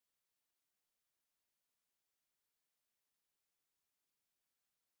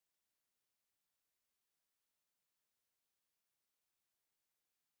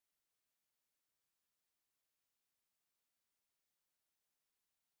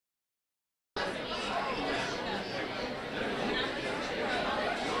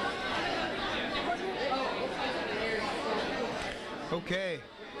Okay.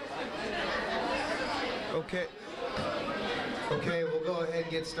 Okay, we'll go ahead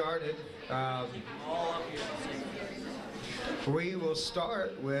and get started. We will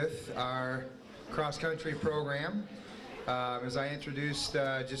start with our cross-country program. As I introduced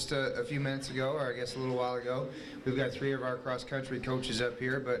just a few minutes ago, or I guess a little while ago, we've got 3 of our cross-country coaches up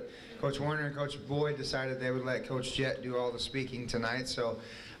here, but Coach Warner and Coach Boyd decided they would let Coach Jett do all the speaking tonight, so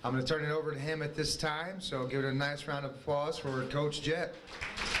I'm going to turn it over to him at this time, so give it a nice round of applause for Coach Jett.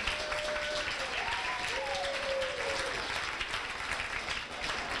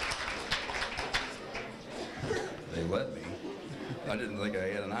 They let me. I didn't think I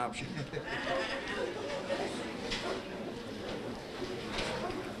had an option.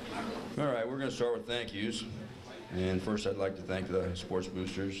 All right, we're going to start with thank yous. And first I'd like to thank the sports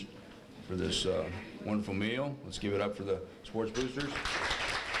boosters for this wonderful meal. Let's give it up for the sports boosters.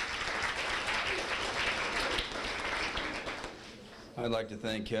 I'd like to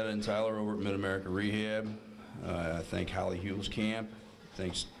thank Ketta and Tyler over at Mid-America Rehab. I thank Holly Hewell's camp.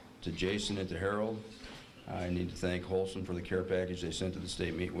 Thanks to Jason and to Harold. I need to thank Holson for the care package they sent to the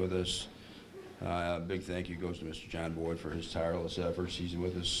state meet with us. A big thank you goes to Mr. John Boyd for his tireless efforts. He's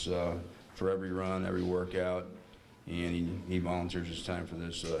with us for every run, every workout, and he volunteers his time for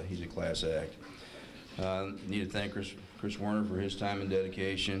this. He's a class act. Need to thank Chris Warner for his time and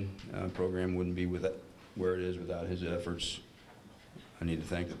dedication. Program wouldn't be where it is without his efforts. I need to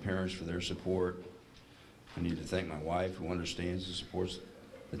thank the parents for their support. I need to thank my wife, who understands and supports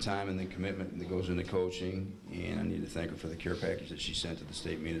the time and the commitment that goes into coaching, and I need to thank her for the care package that she sent to the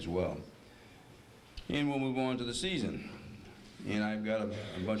state meet as well. And we'll move on to the season. And I've got a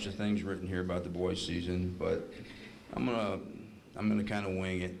bunch of things written here about the boys' season, but I'm gonna kind of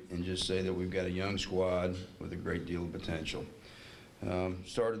wing it and just say that we've got a young squad with a great deal of potential.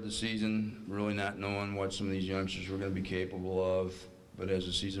 Started the season really not knowing what some of these youngsters were going to be capable of, but as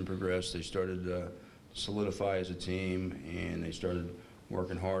the season progressed, they started to solidify as a team, and they started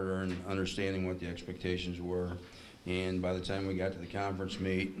working harder and understanding what the expectations were. And by the time we got to the conference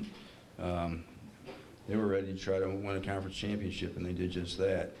meet, they were ready to try to win a conference championship, and they did just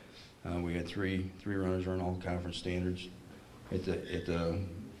that. We had three runners run all conference standards at the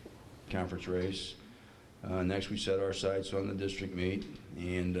conference race. Next, we set our sights on the district meet,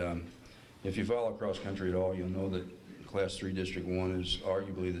 and if you follow cross country at all, you'll know that Class 3 District 1 is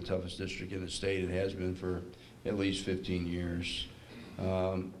arguably the toughest district in the state. It has been for at least 15 years.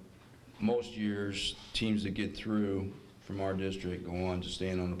 Most years, teams that get through from our district go on to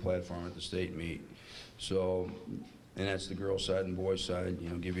stand on the platform at the state meet. So, and that's the girls' side and boys' side.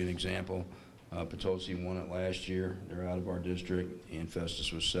 You know, give you an example. Potosi won it last year. They're out of our district, and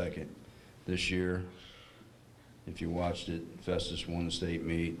Festus was second. This year, if you watched it, Festus won the state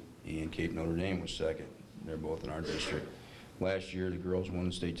meet, and Cape Notre Dame was second. They're both in our district. Last year, the girls won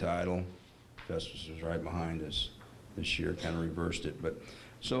the state title. Festus was right behind us. This year, kind of reversed it. But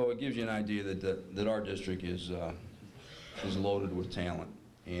so it gives you an idea that our district is loaded with talent,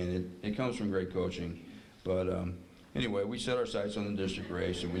 and it comes from great coaching. But anyway, we set our sights on the district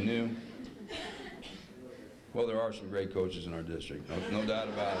race, and we knew. Well, there are some great coaches in our district, no doubt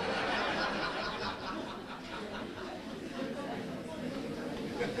about it.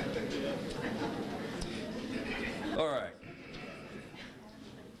 All right.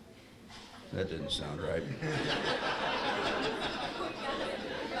 That didn't sound right.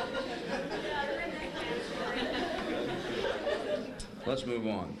 Let's move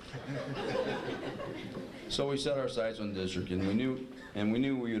on. So we set our sights on district, and we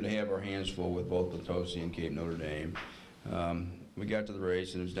knew we would have our hands full with both Potosi and Cape Notre Dame. We got to the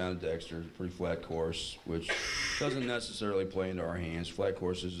race, and it was down at Dexter, pretty flat course, which doesn't necessarily play into our hands. Flat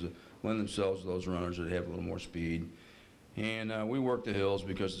courses lend themselves to those runners that have a little more speed. And we worked the hills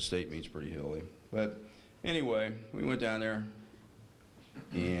because the state meet's pretty hilly. But anyway, we went down there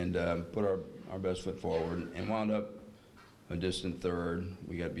and put our best foot forward and wound up a distant third.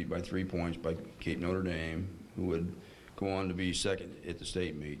 We got beat by 3 points by Cape Notre Dame, who would go on to be second at the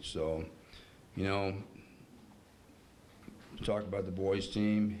state meet. So, you know, talk about the boys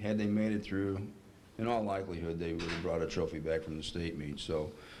team. Had they made it through, in all likelihood, they would have brought a trophy back from the state meet.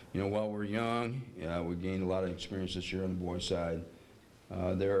 So, you know, while we're young, we gained a lot of experience this year on the boys' side.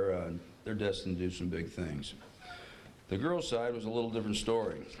 They're destined to do some big things. The girls' side was a little different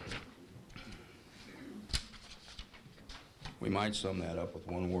story. We might sum that up with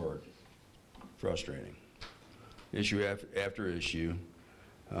one word: frustrating. Issue after issue.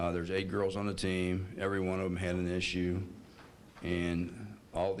 There's 8 girls on the team. Every one of them had an issue, and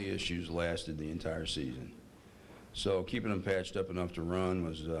all the issues lasted the entire season. So keeping them patched up enough to run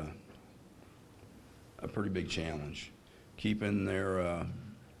was a pretty big challenge. keeping their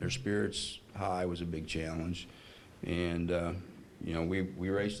spirits high was a big challenge. And, you know, we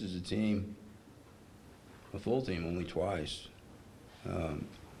raced as a team, a full team, only twice.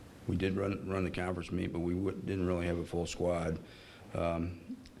 We did run the conference meet, but we didn't really have a full squad. But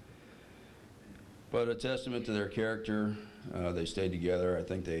a testament to their character, they stayed together. I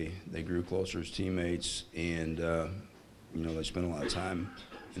think they grew closer as teammates, and you know, they spent a lot of time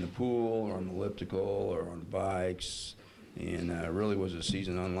in the pool or on the elliptical or on the bikes, and it really was a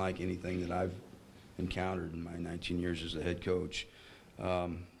season unlike anything that I've encountered in my 19 years as a head coach.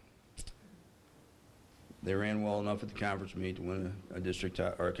 They ran well enough at the conference meet to win a district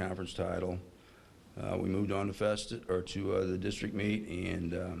or a conference title. We moved on to the district meet,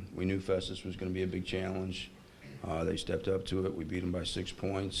 and we knew Festus was going to be a big challenge. They stepped up to it. We beat them by 6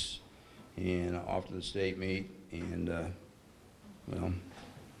 points, and off to the state meet. And well,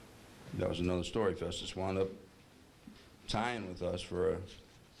 that was another story. Festus wound up tying with us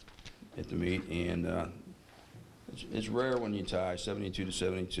at the meet, and it's rare when you tie 72 to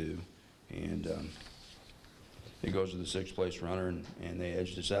 72, and it goes to the 6th place runner, and they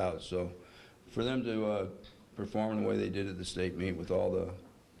edged us out. So for them to perform the way they did at the state meet with all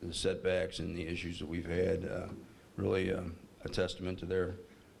the setbacks and the issues that we've had, really a testament to their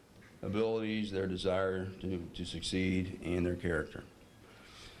abilities, their desire to succeed, and their character.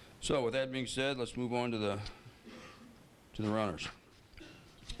 So with that being said, let's move on to the runners.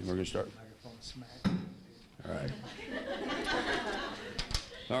 And we're going to start. All right.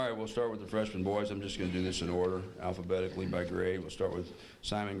 All right, we'll start with the freshman boys. I'm just going to do this in order, alphabetically by grade. We'll start with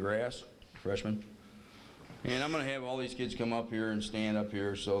Simon Grass, freshman. And I'm going to have all these kids come up here and stand up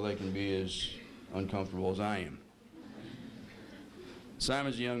here so they can be as uncomfortable as I am.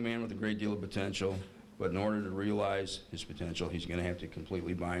 Simon's a young man with a great deal of potential, but in order to realize his potential, he's going to have to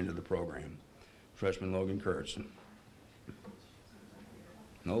completely buy into the program. Freshman Logan Kurtz.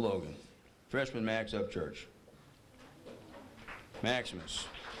 No Logan. Freshman Max Upchurch. Maximus.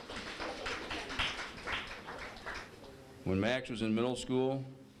 When Max was in middle school,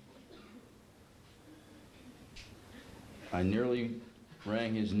 I nearly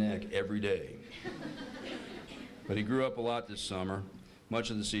wrung his neck every day. But he grew up a lot this summer.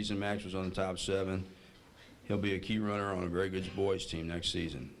 Much of the season, Max was on the top 7. He'll be a key runner on a very good boys team next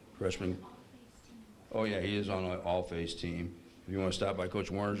season. Freshman, oh yeah, he is on an all-phase team. If you want to stop by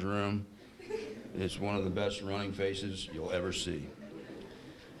Coach Warner's room, it's one of the best running faces you'll ever see.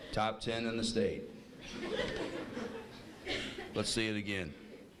 Top 10 in the state. Let's see it again.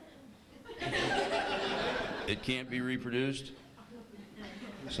 It can't be reproduced.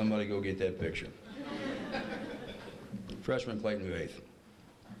 Somebody go get that picture. Freshman Clayton Vaith.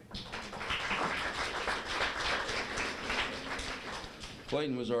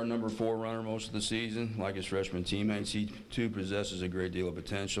 Clayton was our number 4 runner most of the season. Like his freshman teammates, he too possesses a great deal of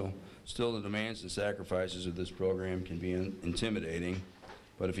potential. Still, the demands and sacrifices of this program can be intimidating,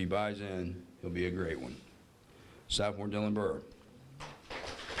 but if he buys in, he'll be a great one. Sophomore Dylan Burr.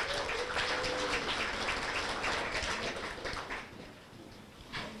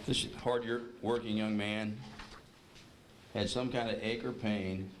 This hard-working young man had some kind of ache or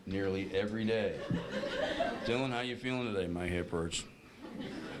pain nearly every day. Dylan, how you feeling today? My hip hurts.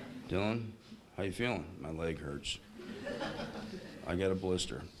 Dylan, how you feeling? My leg hurts. I got a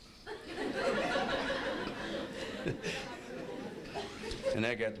blister. And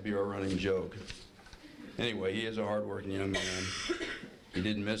that got to be our running joke. Anyway, he is a hard-working young man. He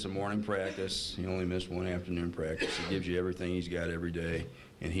didn't miss a morning practice. He only missed one afternoon practice. He gives you everything he's got every day,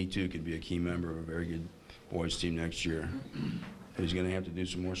 and he too could be a key member of a very good boys team next year. But he's going to have to do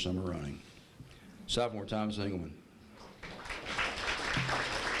some more summer running. Sophomore Thomas Engelman.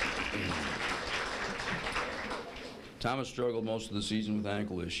 Thomas struggled most of the season with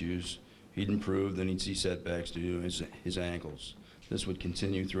ankle issues. He'd improve, then he'd see setbacks due to his ankles. This would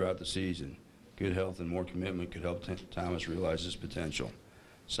continue throughout the season. Good health and more commitment could help Thomas realize his potential.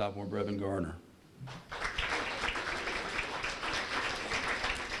 Sophomore Brevin Garner.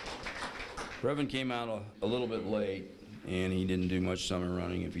 Brevin came out a little bit late, and he didn't do much summer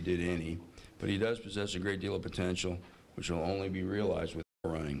running, if he did any, but he does possess a great deal of potential, which will only be realized with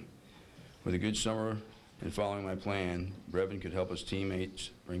running. With a good summer and following my plan, Brevin could help his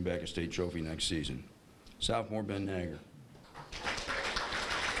teammates bring back a state trophy next season. Sophomore Ben Nager.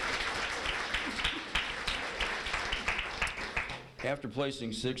 After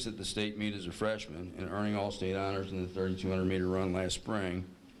placing 6th at the state meet as a freshman and earning all-state honors in the 3,200-meter run last spring,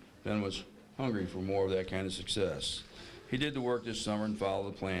 Ben was hungry for more of that kind of success. He did the work this summer and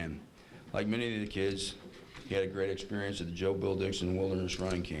followed the plan. Like many of the kids, he had a great experience at the Joe Bill Dixon Wilderness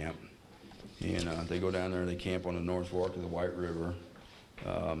Running Camp. And they go down there and they camp on the North Fork of the White River.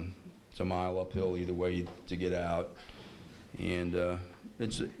 It's a mile uphill either way to get out. And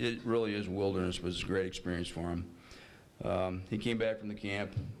it really is wilderness, but it's a great experience for him. He came back from the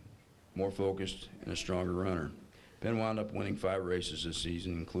camp more focused and a stronger runner. Ben wound up winning 5 races this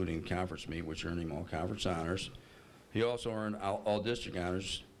season, including the conference meet, which earned him all conference honors. He also earned all district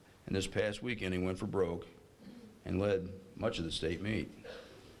honors, and this past weekend he went for broke and led much of the state meet,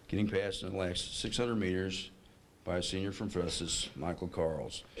 getting past in the last 600 meters by a senior from Festus, Michael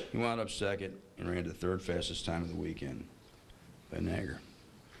Carls. He wound up second and ran the 3rd fastest time of the weekend. Ben Nager.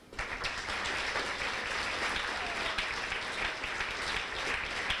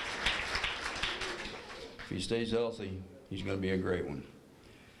 If he stays healthy, he's going to be a great one.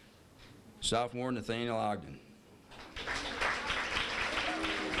 Sophomore Nathaniel Ogden.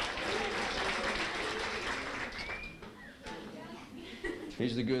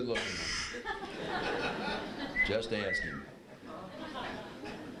 He's the good looking one. Just ask him.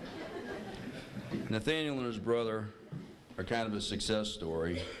 Nathaniel and his brother are kind of a success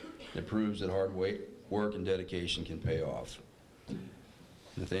story that proves that hard work and dedication can pay off.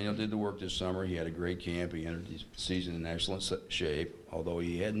 Nathaniel did the work this summer. He had a great camp. He entered the season in excellent shape, although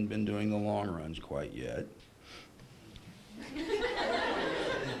he hadn't been doing the long runs quite yet.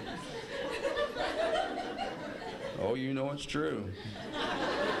 Oh, you know it's true.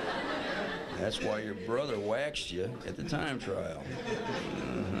 That's why your brother waxed you at the time trial.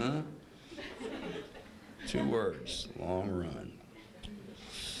 2 words, long run.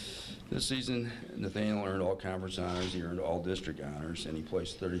 This season, Nathaniel earned all conference honors, he earned all district honors, and he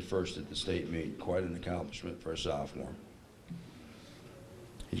placed 31st at the state meet. Quite an accomplishment for a sophomore.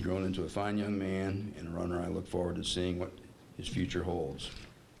 He's grown into a fine young man and a runner I look forward to seeing what his future holds.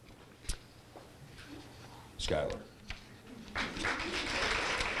 Skylar.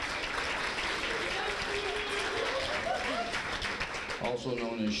 Also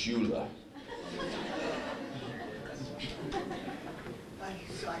known as Shula.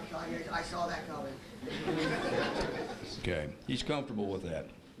 I saw that coming. Okay, he's comfortable with that.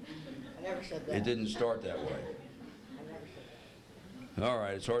 I never said that. It didn't start that way. I never said that. All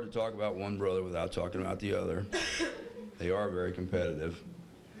right, it's hard to talk about one brother without talking about the other. They are very competitive.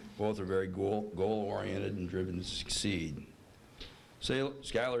 Both are very goal-oriented and driven to succeed.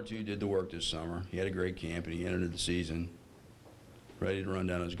 Skylar, too, did the work this summer. He had a great camp, and he entered the season ready to run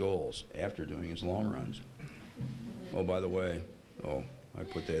down his goals after doing his long runs. Oh, by the way, I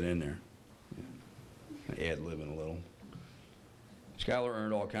put that in there. Ad-libbing a little. Skylar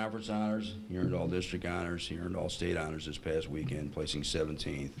earned all conference honors. He earned all district honors. He earned all state honors this past weekend, placing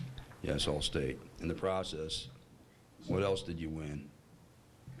 17th. Yes, all state. In the process, what else did you win?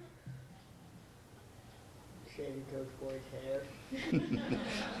 Shaving Coach Boyd's hair.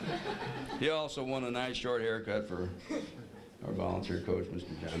 He also won a nice short haircut for our volunteer coach,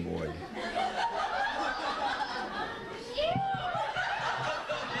 Mr. John Boyd.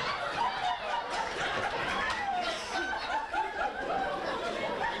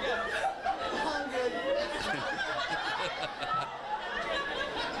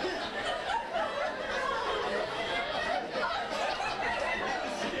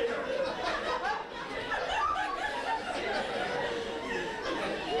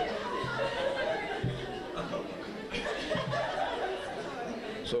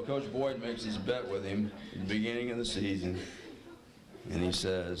 So Coach Boyd makes his bet with him at the beginning of the season, and he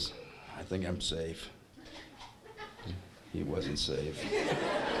says, I think I'm safe. He wasn't safe.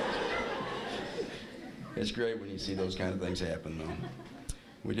 It's great when you see those kind of things happen, though.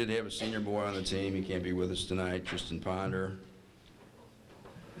 We did have a senior boy on the team. He can't be with us tonight, Tristan Ponder.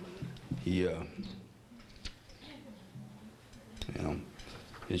 He,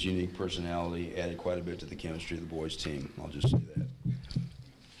 his unique personality added quite a bit to the chemistry of the boys' team. I'll just say that.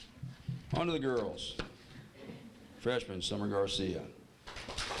 On to the girls. Freshman, Summer Garcia.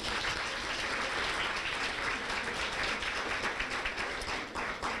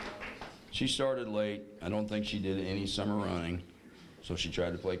 She started late. I don't think she did any summer running, so she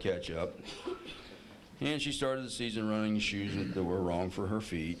tried to play catch up. And she started the season running shoes that were wrong for her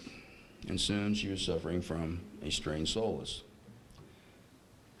feet, and soon she was suffering from a strained soleus.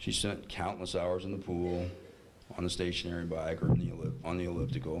 She spent countless hours in the pool, on the stationary bike, or on the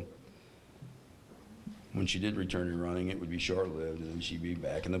elliptical. When she did return to running, it would be short-lived, and then she'd be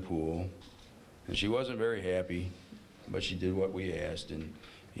back in the pool. And she wasn't very happy, but she did what we asked, and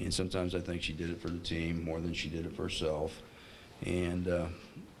sometimes I think she did it for the team more than she did it for herself. And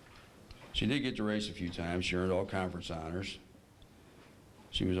she did get to race a few times. She earned all conference honors.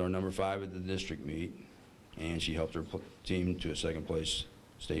 She was our number 5 at the district meet, and she helped her team to a second-place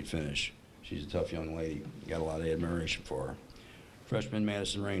state finish. She's a tough young lady. Got a lot of admiration for her. Freshman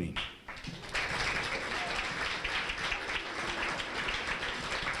Madison Rainey.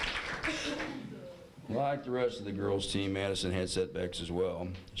 Like the rest of the girls' team, Madison had setbacks as well.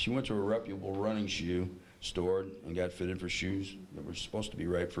 She went to a reputable running shoe store and got fitted for shoes that were supposed to be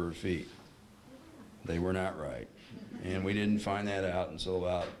right for her feet. They were not right. And we didn't find that out until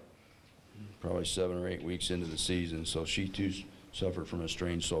about probably 7 or 8 weeks into the season, so she too suffered from a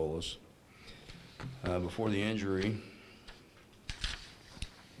strained soleus. Before the injury,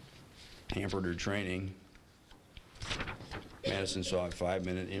 hampered her training. Madison saw a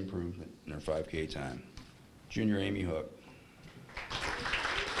 5-minute improvement in her 5K time. Junior Amy Hook.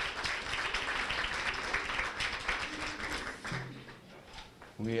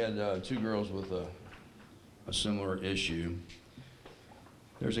 We had 2 girls with a similar issue.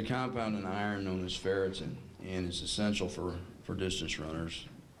 There's a compound in iron known as ferritin, and it's essential for distance runners.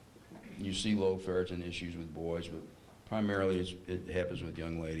 You see low ferritin issues with boys, but primarily it happens with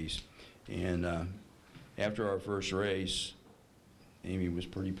young ladies. And after our first race, Amy was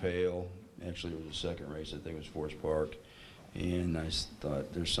pretty pale. Actually, it was the second race, I think it was Forest Park. And I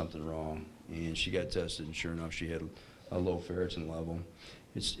thought, there's something wrong. And she got tested, and sure enough, she had a low ferritin level.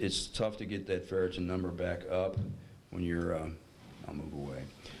 It's tough to get that ferritin number back up when you're, I'll move away,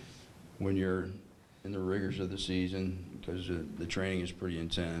 when you're in the rigors of the season, because the training is pretty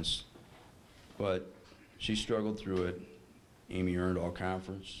intense. But she struggled through it. Amy earned all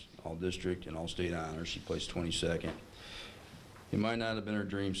conference, all district, and all state honors. She placed 22nd. It might not have been her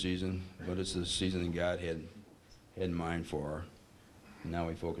dream season, but it's the season that God had in mind for her. And now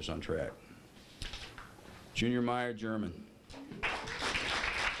we focus on track. Junior Maya German.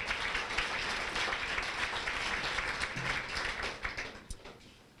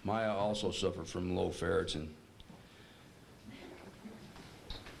 Maya also suffered from low ferritin.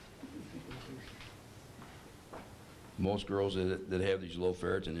 Most girls that have these low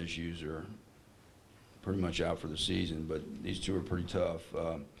ferritin issues are pretty much out for the season, but these 2 are pretty tough.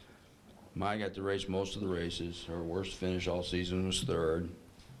 Maya got to race most of the races. Her worst finish all season was 3rd,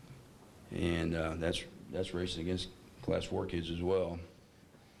 and that's racing against Class 4 kids as well.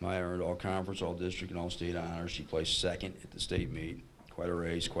 Maya earned all conference, all district, and all state honors. She placed 2nd at the state meet. Quite a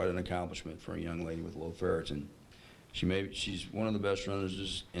race, quite an accomplishment for a young lady with low ferritin. She's one of the best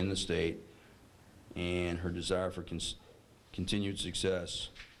runners in the state, and her desire for continued success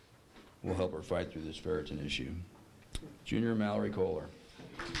will help her fight through this ferritin issue. Junior Mallory Kohler.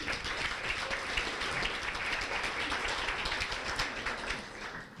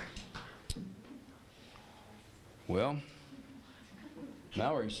 Well,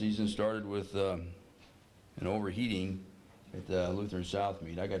 Mallory's season started with an overheating at the Lutheran South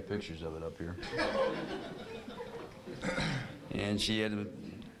meet. I got pictures of it up here. And she had to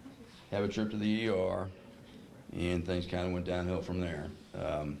have a trip to the ER, and things kind of went downhill from there.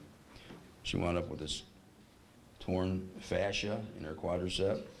 She wound up with this torn fascia in her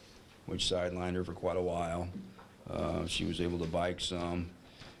quadricep, which sidelined her for quite a while. She was able to bike some.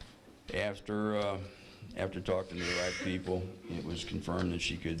 After talking to the right people, it was confirmed that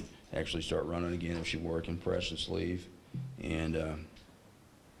she could actually start running again if she wore a compression sleeve. And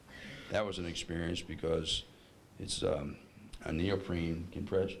that was an experience because it's a neoprene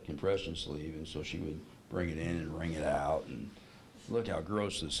compression sleeve, and so she would bring it in and wring it out, and look how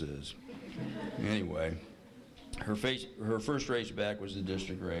gross this is. Anyway, her first race back was the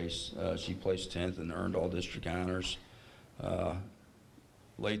district race. She placed 10th and earned all district honors.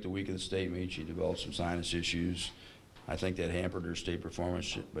 Late the week of the state meet, she developed some sinus issues. I think that hampered her state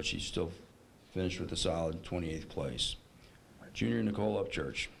performance, but she still finished with a solid 28th place. Junior Nicole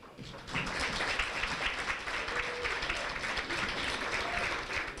Upchurch.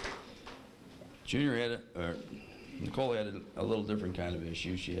 Nicole had a little different kind of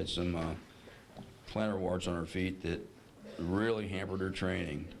issue. She had some plantar warts on her feet that really hampered her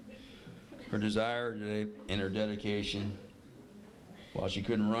training. Her desire and her dedication, while she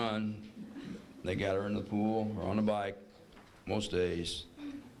couldn't run, they got her in the pool or on the bike most days.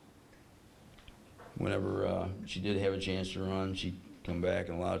 Whenever she did have a chance to run, she'd come back,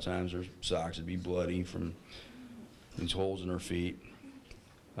 and a lot of times her socks would be bloody from these holes in her feet.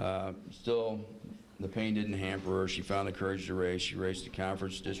 Still, the pain didn't hamper her. She found the courage to race. She raced the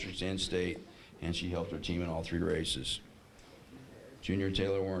conference, districts, and state, and she helped her team in all 3 races. Junior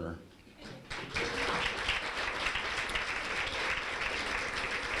Taylor Werner.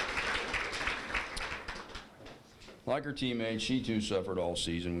 Like her teammates, she too suffered all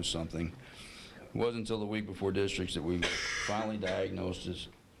season with something. It wasn't until the week before districts that we finally diagnosed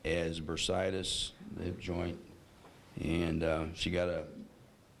as bursitis, the hip joint, and she got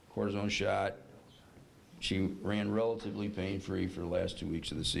cortisone shot. She ran relatively pain-free for the last 2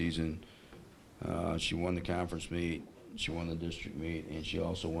 weeks of the season. She won the conference meet, she won the district meet, and she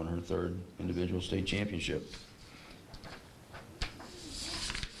also won her 3rd individual state championship.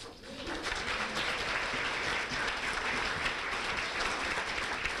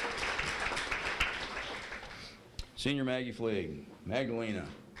 Senior Maggie Fleeg, Magdalena.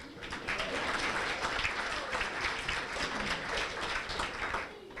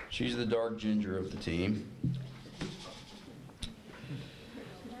 She's the dark ginger of the team.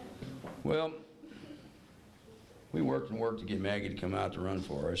 Well, we worked and worked to get Maggie to come out to run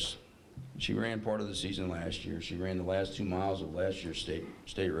for us. She ran part of the season last year. She ran the last 2 miles of last year's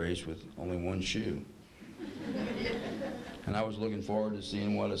state race with only 1 shoe. And I was looking forward to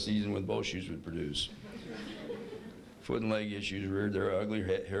seeing what a season with both shoes would produce. Foot and leg issues reared their ugly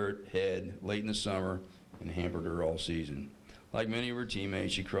head late in the summer and hampered her all season. Like many of her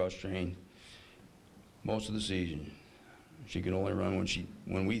teammates, she cross-trained most of the season. She could only run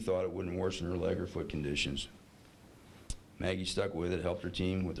when we thought it wouldn't worsen her leg or foot conditions. Maggie stuck with it, helped her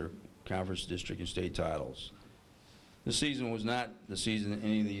team with their conference, district, and state titles. This season was not the season that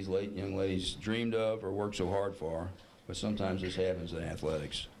any of these young ladies dreamed of or worked so hard for, but sometimes this happens in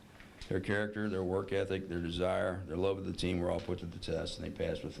athletics. Their character, their work ethic, their desire, their love of the team were all put to the test, and they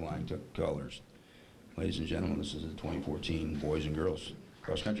passed with flying colors. Ladies and gentlemen, this is the 2014 boys and girls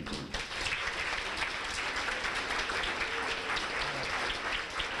cross-country team.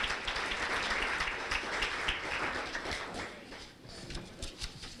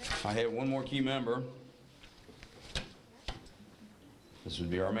 I have one more key member. This would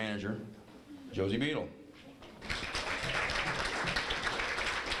be our manager, Josie Beadle.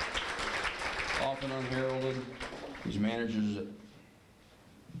 Often unheralded, these managers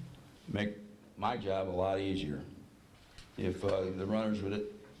make my job a lot easier. If the runners would,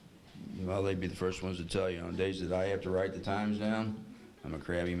 well, they'd be the first ones to tell you, on days that I have to write the times down, I'm a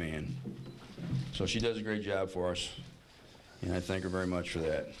crabby man. So she does a great job for us, and I thank her very much for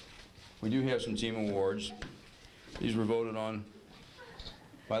that. We do have some team awards. These were voted on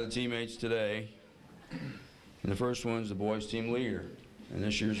by the teammates today. And the first one is the boys team leader. And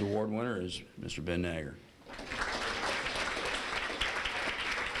this year's award winner is Mr. Ben Nagger.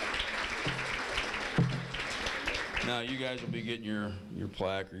 Now, you guys will be getting your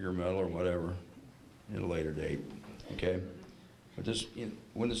plaque or your medal or whatever at a later date, okay? But this,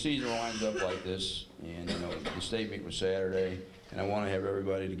 when the season winds up like this, and the state meet was Saturday, and I want to have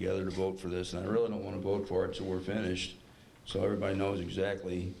everybody together to vote for this, and I really don't want to vote for it until we're finished, so everybody knows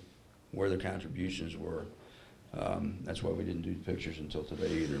exactly where their contributions were. That's why we didn't do pictures until today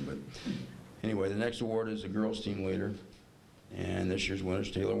either. But anyway, the next award is the girls team leader, and this year's winner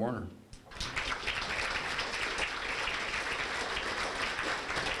is Taylor Warner.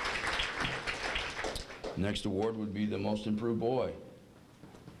 Next award would be the most improved boy.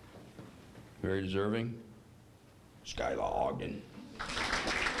 Very deserving, Skylar Ogden.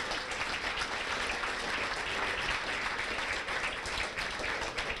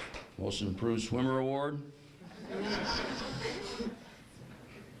 Most improved swimmer award.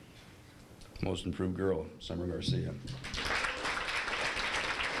 Most improved girl, Summer Garcia.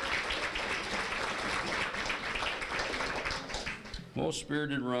 Most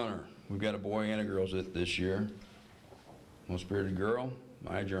spirited runner. We've got a boy and a girl this year. Most spirited girl,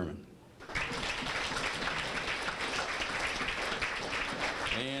 Maya German.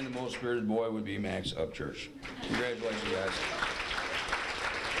 And the most spirited boy would be Max Upchurch. Congratulations, guys.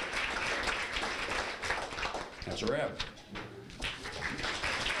 That's a wrap.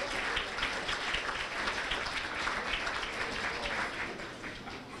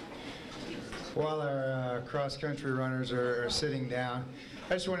 While our cross-country runners are sitting down,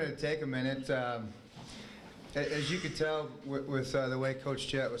 I just wanted to take a minute. As you could tell with the way Coach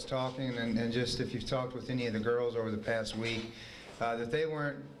Chet was talking, and just if you've talked with any of the girls over the past week, that they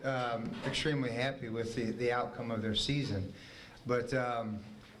weren't extremely happy with the outcome of their season. But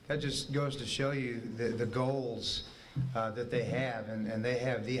that just goes to show you the goals that they have, and they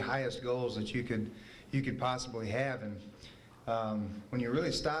have the highest goals that you could possibly have. And when you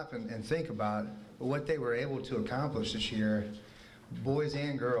really stop and think about what they were able to accomplish this year, boys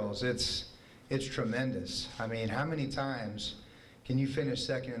and girls, it's tremendous. I mean, how many times can you finish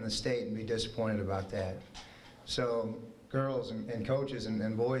second in the state and be disappointed about that? So girls and coaches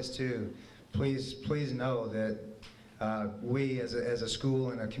and boys too, please know that we as a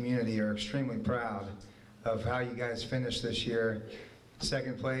school and a community are extremely proud of how you guys finished this year.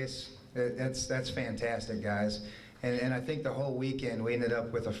 Second place, that's fantastic, guys. And I think the whole weekend we ended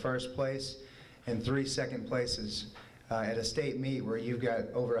up with a first place and 3 second places. at a state meet where you've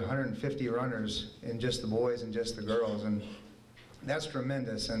got over 150 runners in just the boys and just the girls, and that's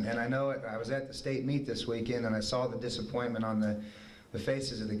tremendous. And I know I was at the state meet this weekend, and I saw the disappointment on the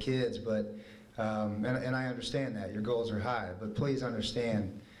faces of the kids, but and I understand that your goals are high, but please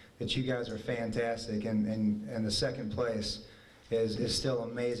understand that you guys are fantastic, and the second place is still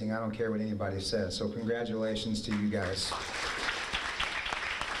amazing. I don't care what anybody says. So congratulations to you guys.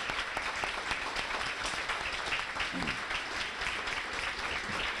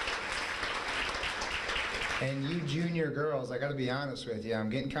 And you junior girls, I got to be honest with you, I'm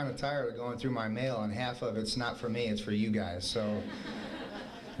getting kind of tired of going through my mail, and half of it's not for me, it's for you guys. So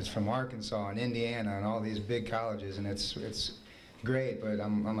it's from Arkansas and Indiana and all these big colleges, and it's great, but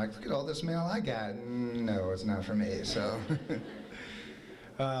I'm like, look at all this mail I got. No, it's not for me. So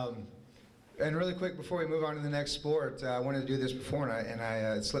and really quick before we move on to the next sport, I wanted to do this before, and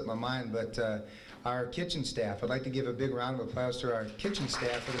it slipped my mind, but our kitchen staff, I'd like to give a big round of applause to our kitchen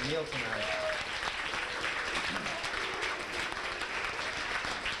staff for the meal tonight.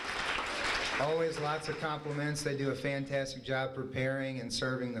 Always lots of compliments. They do a fantastic job preparing and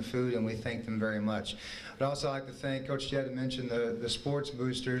serving the food, and we thank them very much. I'd also like to thank, Coach Jed had mentioned the sports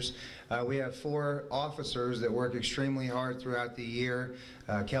boosters. We have 4 officers that work extremely hard throughout the year.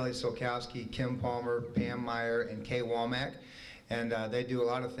 Kelly Solkowski, Kim Palmer, Pam Meyer, and Kay Womack. And they do a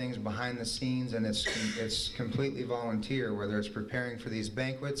lot of things behind the scenes, and it's completely volunteer, whether it's preparing for these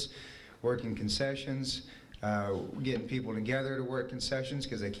banquets, working concessions, getting people together to work concessions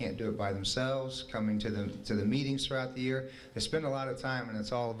because they can't do it by themselves, coming to the meetings throughout the year. They spend a lot of time, and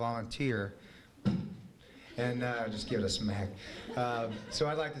it's all volunteer. And just give it a smack. So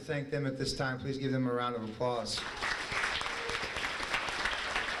I'd like to thank them at this time. Please give them a round of applause.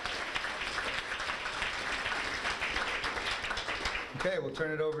 Okay, we'll turn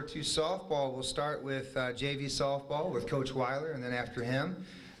it over to softball. We'll start with JV softball with Coach Weiler, and then after him,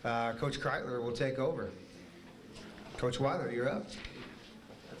 Coach Kreitler will take over. Coach Weiler, you're up.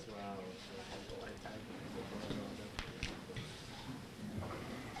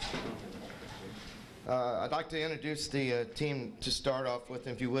 I'd like to introduce the team to start off with.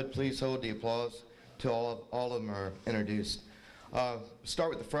 If you would, please hold the applause till all of them are introduced.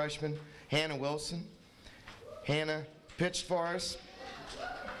 Start with the freshman, Hannah Wilson. Hannah pitched for us.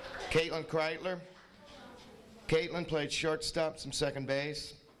 Caitlin Kreitler. Caitlin played shortstop, some second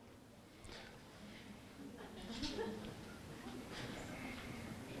base.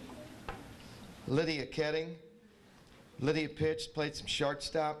 Lydia Ketting. Lydia pitched, played some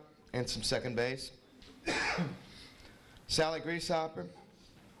shortstop and some second base. Sally Greashopper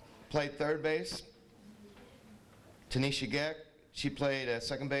played third base. Tanisha Geck, she played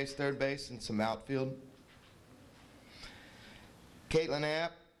second base, third base, and some outfield. Caitlin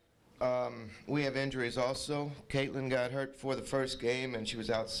App, we have injuries also. Caitlin got hurt before the first game, and she was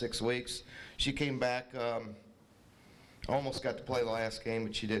out 6 weeks. She came back, almost got to play the last game,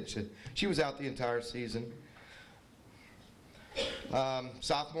 but she didn't. She was out the entire season.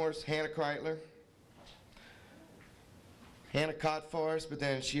 Sophomores, Hannah Kreitler. Hannah caught for us, but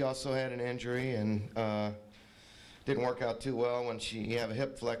then she also had an injury and didn't work out too well when you have a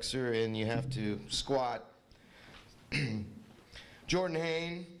hip flexor and you have to squat. Jordan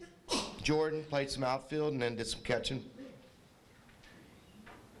Hain. Jordan played some outfield and then did some catching.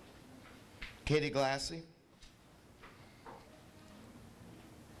 Katie Glassy.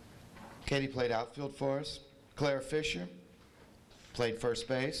 Katie played outfield for us. Claire Fisher played first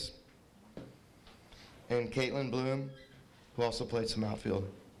base. And Caitlin Bloom, who also played some outfield.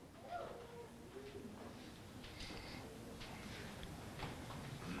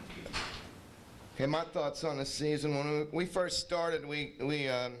 Okay, my thoughts on the season. When we first started,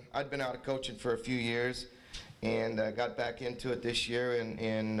 I'd been out of coaching for a few years and got back into it this year,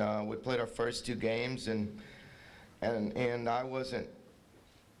 and we played our first 2 games, and I wasn't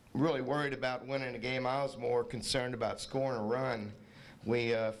really worried about winning a game. I was more concerned about scoring a run.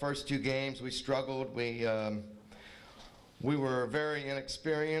 First 2 games we struggled. We were very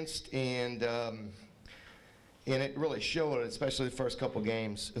inexperienced, and it really showed, especially the first couple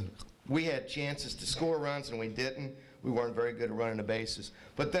games. We had chances to score runs and we didn't. We weren't very good at running the bases.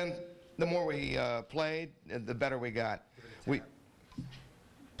 But then the more we played, the better we got.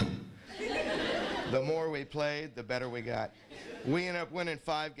 The more we played, the better we got. We ended up winning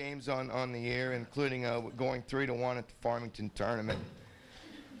 5 games on the year, including going 3-1 at the Farmington tournament.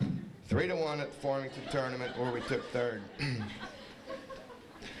 3-1 at the Farmington tournament, where we took third.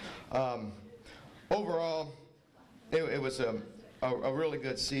 Overall, it was a really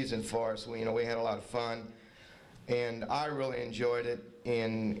good season for us. We had a lot of fun. And I really enjoyed it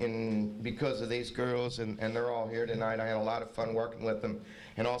because of these girls, and they're all here tonight. I had a lot of fun working with them,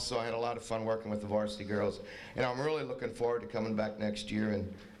 and also I had a lot of fun working with the varsity girls. And I'm really looking forward to coming back next year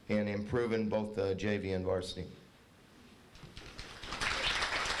and improving both the JV and varsity.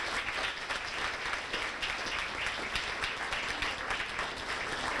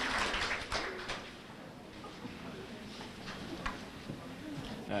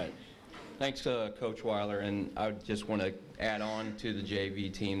 All right. Thanks, Coach Weiler, and I just want to add on to the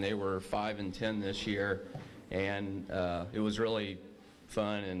JV team. They were 5-10 this year, and it was really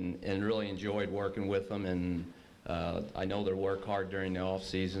fun and really enjoyed working with them. And I know they'll work hard during the off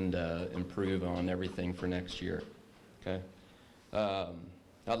season to improve on everything for next year. Okay.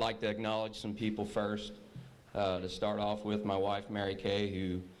 I'd like to acknowledge some people first. To start off with, my wife Mary Kay,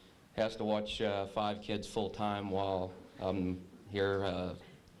 who has to watch 5 kids full time while I'm here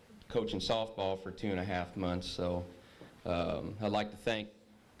coaching softball for 2.5 months. So I'd like to thank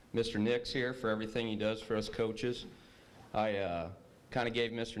Mr. Nix here for everything he does for us coaches. I kind of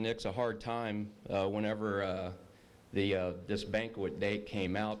gave Mr. Nix a hard time whenever this banquet date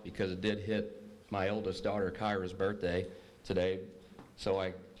came out, because it did hit my oldest daughter Kyra's birthday today. So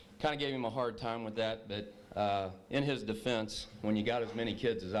I kind of gave him a hard time with that, but in his defense, when you got as many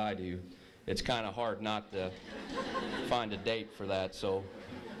kids as I do, it's kind of hard not to find a date for that. So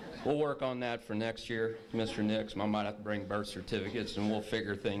we'll work on that for next year, Mr. Nix. I might have to bring birth certificates and we'll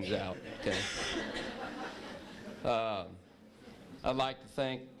figure things out, okay? I'd like to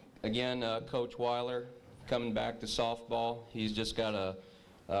thank, again, Coach Weiler, coming back to softball. He's just got a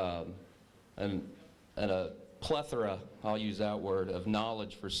plethora, I'll use that word, of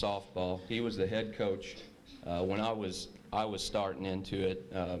knowledge for softball. He was the head coach when I was starting into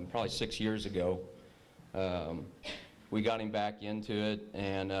it, probably 6 years ago. We got him back into it,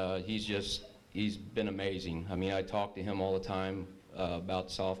 and he's been amazing. I mean, I talk to him all the time about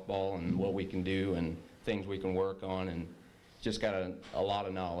softball and what we can do and things we can work on, and just got a lot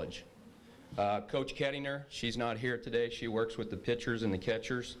of knowledge. Coach Kettinger, she's not here today. She works with the pitchers and the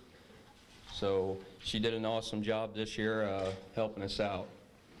catchers. So she did an awesome job this year helping us out.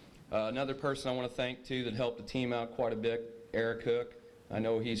 Another person I want to thank, too, that helped the team out quite a bit, Eric Cook. I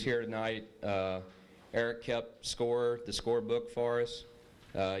know he's here tonight. Eric kept the scorebook for us.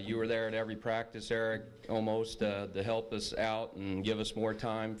 You were there at every practice, Eric, almost to help us out and give us more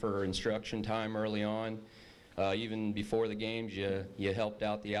time for instruction time early on. Even before the games, you helped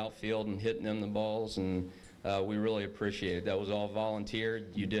out the outfield and hitting them the balls, and we really appreciate it. That was all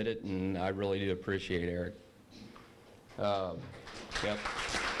volunteered. You did it, and I really do appreciate Eric. Yep.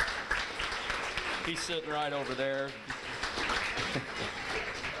 He's sitting right over there.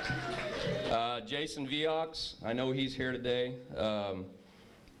 Jason Viox, I know he's here today.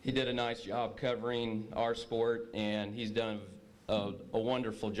 He did a nice job covering our sport, and he's done a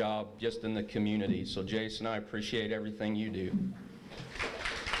wonderful job just in the community. So Jason, I appreciate everything you do.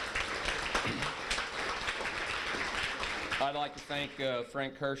 I'd like to thank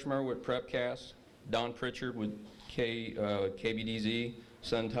Frank Kirschmer with Prepcast, Don Pritchard with KBDZ,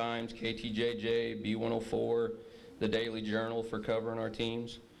 Sun Times, KTJJ, B104, the Daily Journal for covering our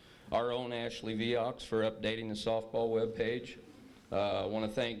teams, our own Ashley Viox for updating the softball webpage. I want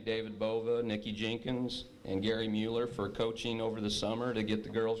to thank David Bova, Nikki Jenkins, and Gary Mueller for coaching over the summer to get the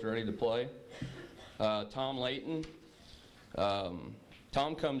girls ready to play. Tom Layton.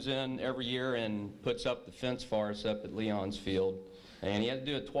 Tom comes in every year and puts up the fence for us up at Leon's Field. And he had to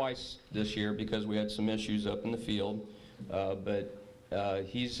do it twice this year because we had some issues up in the field. But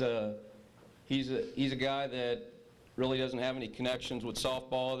he's a guy that really doesn't have any connections with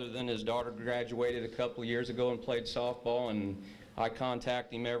softball other than his daughter graduated a couple of years ago and played softball, and I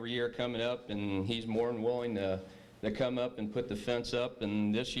contact him every year coming up, and he's more than willing to come up and put the fence up.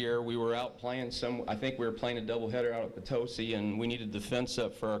 And this year we were out playing I think we were playing a doubleheader out at Potosi, and we needed the fence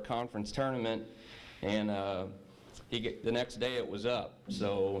up for our conference tournament, and the next day it was up.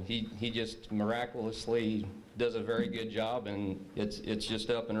 So he just miraculously does a very good job, and it's just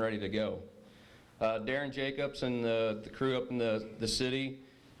up and ready to go. Darren Jacobs and the crew up in the city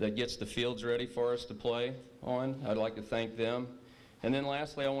that gets the fields ready for us to play on, I'd like to thank them. And then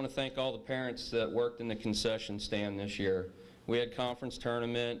lastly, I want to thank all the parents that worked in the concession stand this year. We had conference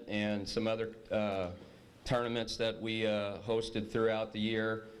tournament and some other tournaments that we hosted throughout the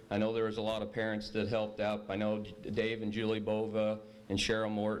year. I know there was a lot of parents that helped out. I know Dave and Julie Bova and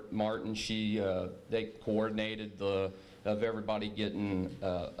Cheryl Martin, they coordinated of everybody getting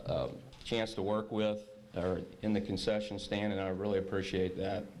a chance to work with or in the concession stand, and I really appreciate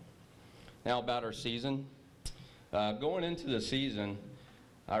that. Now about our season. Going into the season,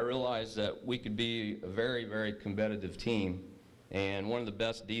 I realized that we could be a very, very competitive team and one of the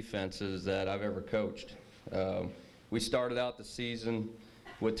best defenses that I've ever coached. We started out the season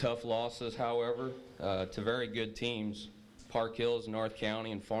with tough losses, however, to very good teams, Park Hills, North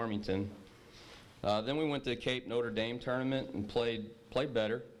County, and Farmington. Then we went to the Cape Notre Dame tournament and played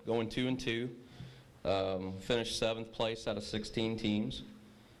better, going 2-2. Finished 7th place out of 16 teams.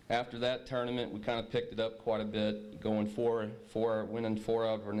 After that tournament, we kind of picked it up quite a bit, going winning 4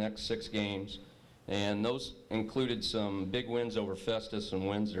 out of our next 6 games. And those included some big wins over Festus and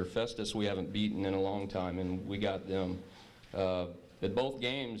Windsor. Festus we haven't beaten in a long time, and we got them. At both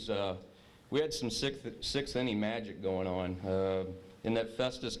games, we had some sixth inning magic going on. In that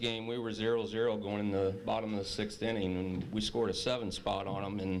Festus game, we were 0-0 going in the bottom of the 6th inning, and we scored a 7 spot on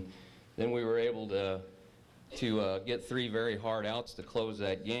them, and then we were able to get 3 very hard outs to close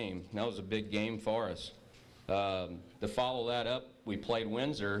that game. That was a big game for us. To follow that up, we played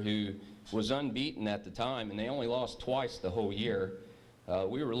Windsor, who was unbeaten at the time, and they only lost twice the whole year.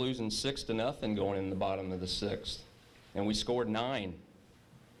 We were losing 6-0 going in the bottom of the 6th, and we scored 9.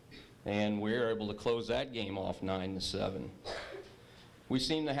 And we were able to close that game off 9-7. We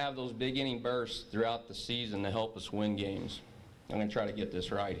seem to have those big inning bursts throughout the season to help us win games. I'm going to try to get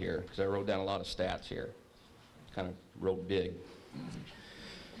this right here because I wrote down a lot of stats here. Kind of wrote big.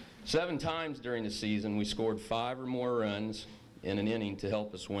 7 times during the season, we scored 5 or more runs in an inning to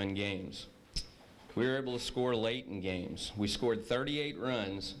help us win games. We were able to score late in games. We scored 38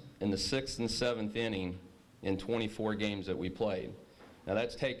 runs in the 6th and 7th inning in 24 games that we played. Now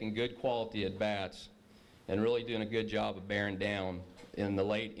that's taking good quality at bats and really doing a good job of bearing down in the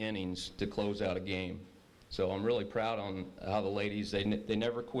late innings to close out a game. So I'm really proud on how the ladies, they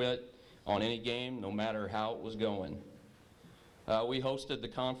never quit on any game, no matter how it was going. We hosted the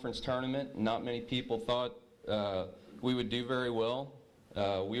conference tournament. Not many people thought we would do very well.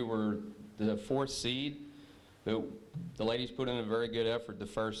 We were the 4th seed. The ladies put in a very good effort the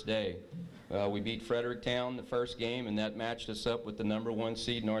first day. We beat Fredericktown the first game, and that matched us up with the #1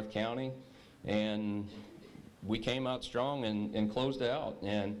 seed, North County. And we came out strong and closed out.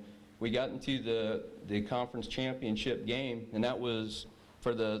 And we got into the conference championship game, and that was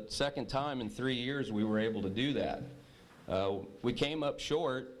for the 2nd time in 3 years we were able to do that. We came up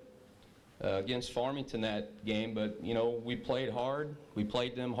short against Farmington that game, but you know, we played hard. We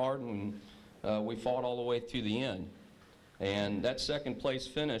played them hard, and we fought all the way to the end. And that 2nd place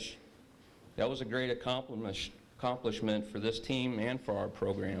finish, that was a great accomplishment for this team and for our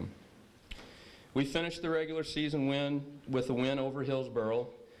program. We finished the regular season with a win over Hillsboro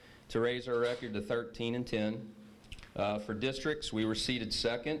to raise our record to 13-10. For districts, we were seeded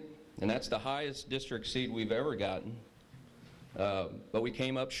 2nd, and that's the highest district seed we've ever gotten. But we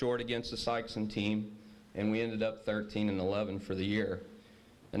came up short against the Sykeston team, and we ended up 13-11 for the year.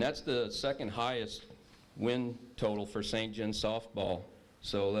 And that's the 2nd highest win total for St. John softball.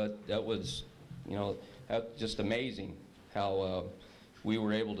 So that was, you know, just amazing how we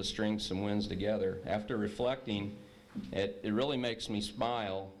were able to string some wins together. After reflecting, it really makes me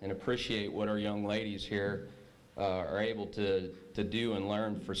smile and appreciate what our young ladies here are able to do and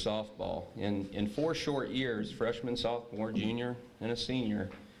learn for softball. In 4 short years, freshman, sophomore, junior, and a senior,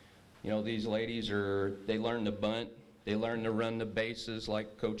 you know, these ladies they learn to bunt, they learn to run the bases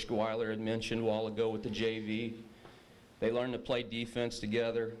like Coach Weiler had mentioned a while ago with the JV. They learn to play defense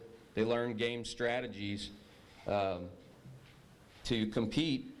together. They learn game strategies to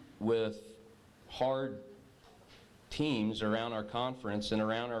compete with hard teams around our conference and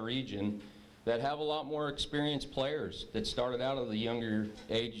around our region that have a lot more experienced players that started out at the younger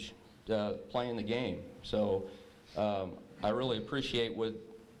age playing the game. So I really appreciate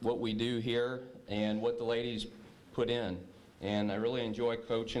what we do here and what the ladies put in. And I really enjoy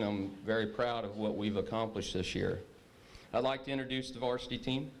coaching. I'm very proud of what we've accomplished this year. I'd like to introduce the varsity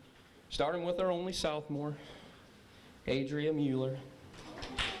team, starting with our only sophomore, Adria Mueller.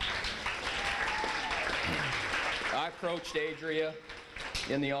 I approached Adria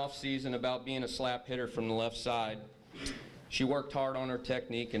in the off-season about being a slap hitter from the left side. She worked hard on her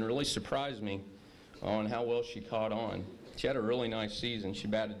technique and really surprised me on how well she caught on. She had a really nice season. She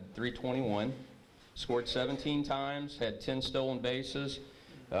batted .321, scored 17 times, had 10 stolen bases.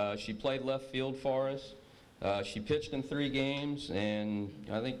 She played left field for us. She pitched in 3 games, and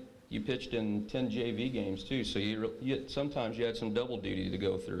I think you pitched in 10 JV games too, so sometimes you had some double duty to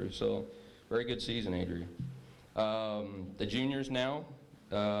go through. So very good season, Adria. The juniors now,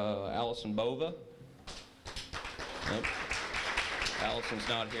 Allison Bova. Nope. Allison's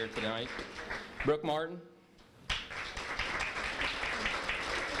not here tonight. Brooke Martin.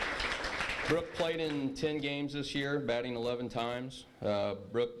 Brooke played in 10 games this year, batting 11 times.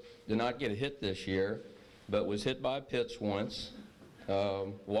 Brooke did not get a hit this year, but was hit by a pitch once,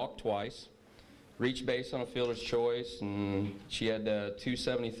 walked twice, reached base on a fielder's choice, and she had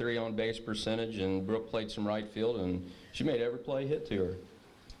 273 on base percentage, and Brooke played some right field, and she made every play hit to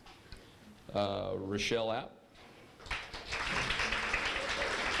her. Rochelle App.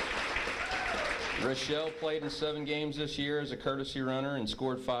 Rochelle played in 7 games this year as a courtesy runner and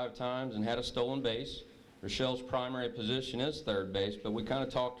scored 5 times and had a stolen base. Rochelle's primary position is third base, but we kind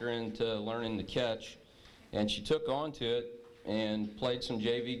of talked her into learning to catch, and she took on to it and played some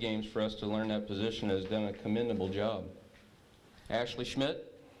JV games for us to learn that position, has done a commendable job. Ashley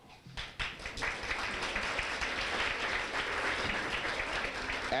Schmidt.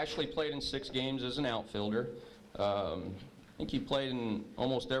 Ashley played in 6 games as an outfielder. I think you played in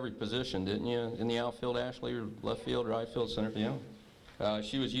almost every position, didn't you, in the outfield, Ashley? Or left field, right field, center field?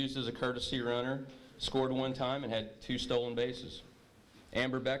 She was used as a courtesy runner, scored 1 time, and had 2 stolen bases.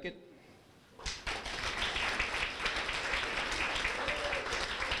 Amber Beckett.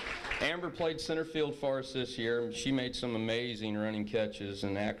 Amber played center field for us this year. She made some amazing running catches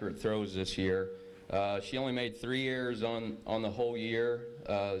and accurate throws this year. She only made 3 errors on the whole year.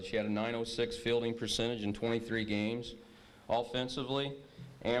 She had a .906 fielding percentage in 23 games. Offensively,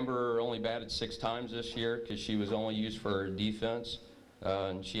 Amber only batted 6 times this year because she was only used for defense.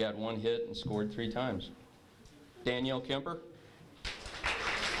 And she had 1 hit and scored 3 times. Danielle Kemper.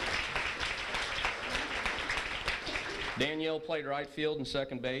 Danielle played right field and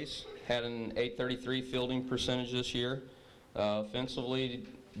second base, had an .833 fielding percentage this year. Offensively,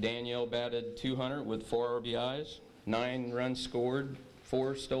 Danielle batted .200 with 4 RBIs, 9 runs scored,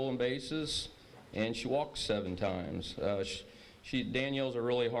 4 stolen bases, and she walked 7 times. Danielle's a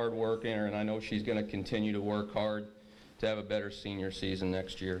really hard worker, and I know she's going to continue to work hard to have a better senior season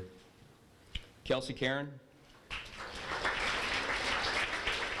next year. Kelsey Karen.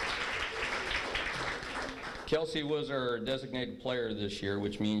 Kelsey was our designated player this year,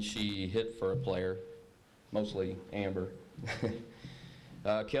 which means she hit for a player, mostly Amber.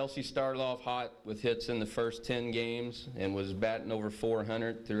 Kelsey started off hot with hits in the first 10 games and was batting over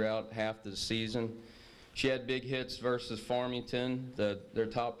 400 throughout half the season. She had big hits versus Farmington, their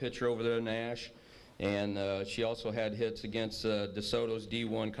top pitcher over there, Nash, and she also had hits against DeSoto's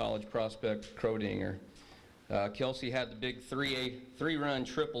D1 college prospect, Crowdinger. Kelsey had the big 3-run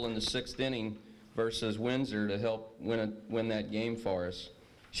triple in the 6th inning versus Windsor to help win that game for us.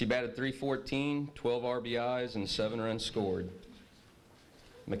 She batted .314, 12 RBIs, and 7 runs scored.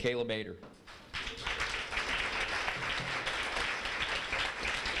 Michaela Bader.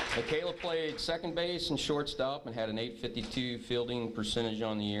 Michaela played second base and shortstop and had an .852 fielding percentage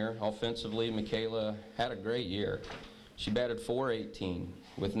on the year. Offensively, Michaela had a great year. She batted .418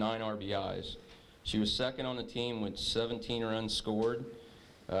 with 9 RBIs. She was second on the team with 17 runs scored.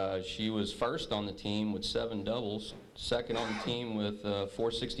 She was first on the team with 7 doubles, second on the team with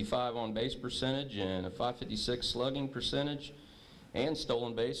 .465 on base percentage and a .556 slugging percentage, and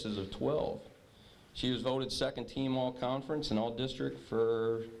stolen bases of 12. She was voted second team all-conference and all-district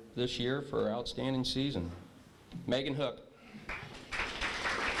for this year for her outstanding season. Megan Hook.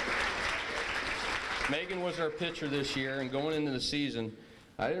 Megan was our pitcher this year, and going into the season,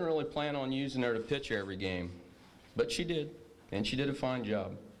 I didn't really plan on using her to pitch every game, but she did, and she did a fine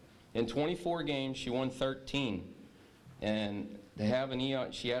job. In 24 games, she won 13, and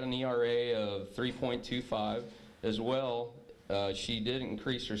she had an ERA of 3.25 as well. She did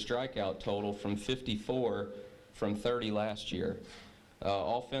increase her strikeout total from 54 from 30 last year.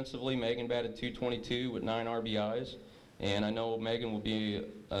 Offensively, Megan batted .222 with 9 RBIs, and I know Megan will be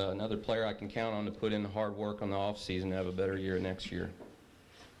another player I can count on to put in the hard work on the offseason to have a better year next year.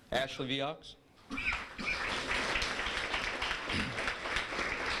 Ashley Viox.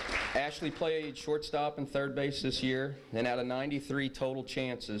 Ashley played shortstop and third base this year, and out of 93 total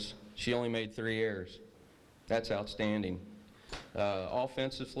chances, she only made 3 errors. That's outstanding.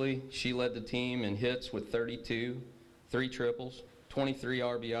 Offensively, she led the team in hits with 32, 3 triples, 23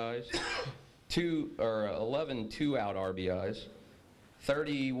 RBIs, 11 two-out RBIs,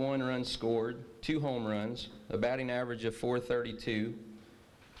 31 runs scored, 2 home runs, a batting average of .432,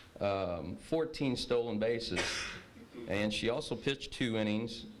 14 stolen bases, and she also pitched 2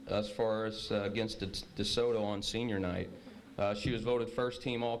 innings as far as against DeSoto on senior night. She was voted first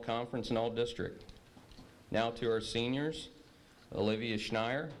team all-conference and all-district. Now to our seniors. Olivia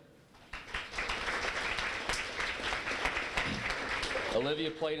Schneier. Olivia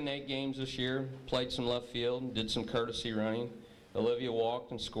played in 8 games this year, played some left field, did some courtesy running. Olivia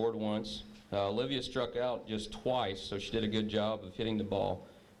walked and scored once. Olivia struck out just twice, so she did a good job of hitting the ball.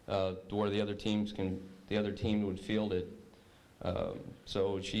 to where the other team would field it.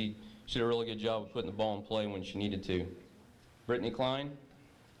 So she did a really good job of putting the ball in play when she needed to. Brittany Klein.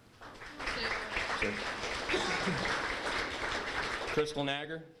 Six. Crystal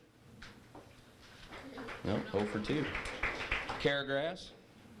Nagger. No, 0 for 2. Kara Grass.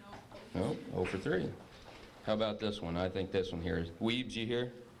 No, 0 for 3. How about this one? I think this one here is Weebs. You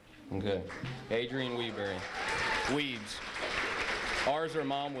here? Okay. Adrian Weeberry. Weebs. Ours, her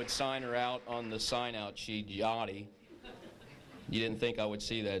mom would sign her out on the sign-out sheet, Yachty. You didn't think I would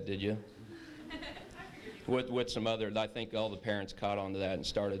see that, did you? With some other, I think all the parents caught on to that and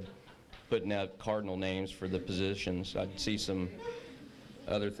started putting out cardinal names for the positions. I'd see some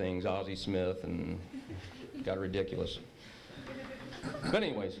other things, Ozzie Smith, and got ridiculous. But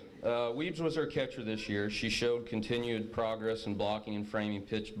anyways, Weebs was our catcher this year. She showed continued progress in blocking and framing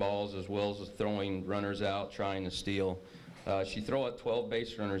pitch balls as well as throwing runners out, trying to steal. She threw out 12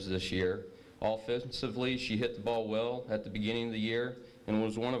 base runners this year. Offensively, she hit the ball well at the beginning of the year and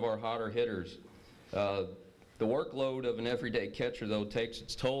was one of our hotter hitters. The workload of an everyday catcher, though, takes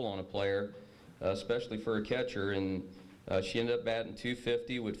its toll on a player, especially for a catcher, and she ended up batting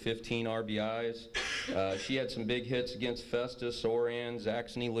 .250 with 15 RBIs. She had some big hits against Festus, Oran,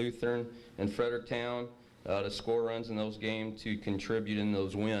 Zaxony Lutheran, and Fredericktown to score runs in those games to contribute in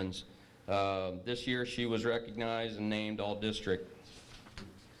those wins. This year she was recognized and named All-District.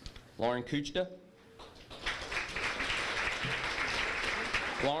 Lauren Kuchta.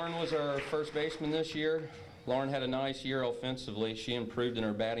 Lauren was our first baseman this year. Lauren had a nice year offensively. She improved in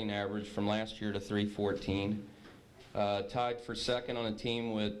her batting average from last year to .314. Tied for second on a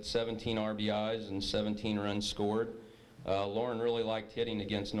team with 17 RBIs and 17 runs scored. Lauren really liked hitting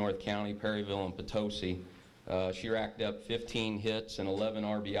against North County, Perryville, and Potosi. She racked up 15 hits and 11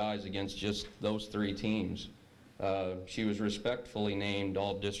 RBIs against just those 3 teams. She was respectfully named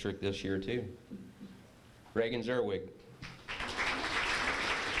All-District this year, too. Reagan Zerwig.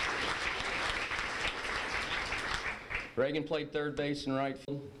 Reagan played third base and right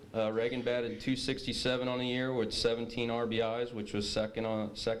field. Reagan batted .267 on the year with 17 RBIs, which was second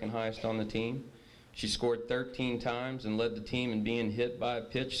highest on the team. She scored 13 times and led the team in being hit by a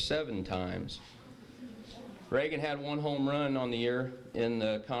pitch 7 times. Reagan had 1 home run on the year in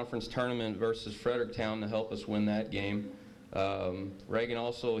the conference tournament versus Fredericktown to help us win that game. Reagan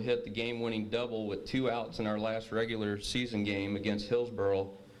also hit the game-winning double with 2 outs in our last regular season game against Hillsboro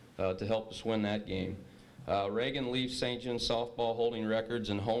to help us win that game. Reagan leaves St. John's softball holding records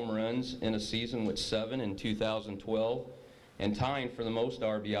in home runs in a season with 7 in 2012 and tying for the most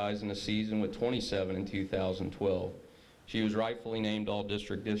RBIs in a season with 27 in 2012. She was rightfully named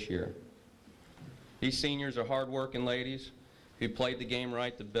All-District this year. These seniors are hard-working ladies who played the game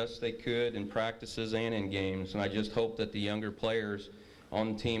right the best they could in practices and in games, and I just hope that the younger players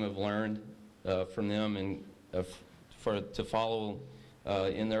on the team have learned from them and to follow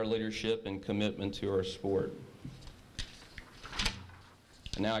in their leadership and commitment to our sport.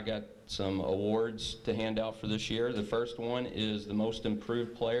 And now I got some awards to hand out for this year. The first one is the Most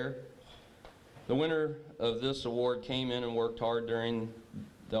Improved Player. The winner of this award came in and worked hard during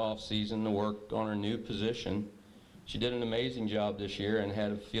the off-season to work on her new position. She did an amazing job this year and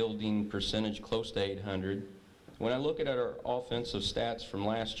had a fielding percentage close to 800. When I look at her offensive stats from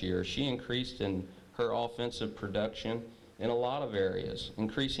last year, she increased in her offensive production in a lot of areas,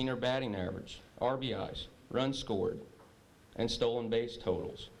 increasing her batting average, RBIs, runs scored, and stolen base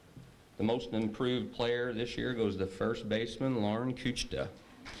totals. The Most Improved Player this year goes to first baseman Lauren Kuchta.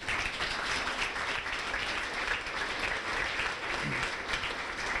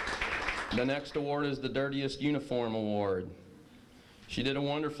 The next award is the Dirtiest Uniform Award. She did a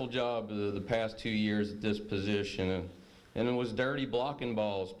wonderful job the past 2 years at this position, and it was dirty blocking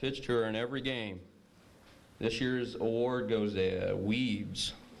balls pitched to her in every game. This year's award goes to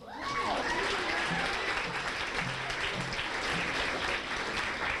Weebs.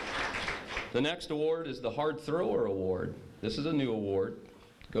 The next award is the Hard Thrower Award. This is a new award.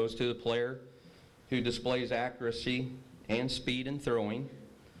 It goes to the player who displays accuracy and speed in throwing.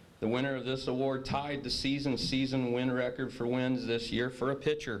 The winner of this award tied the season win record for wins this year for a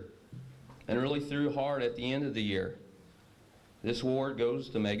pitcher and really threw hard at the end of the year. This award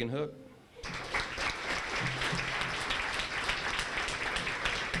goes to Megan Hook.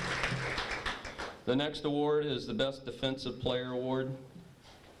 The next award is the Best Defensive Player Award.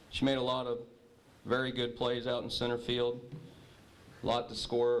 She made a lot of very good plays out in center field, a lot to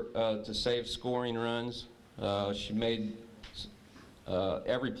score, to save scoring runs. She made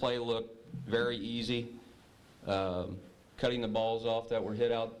every play look very easy, cutting the balls off that were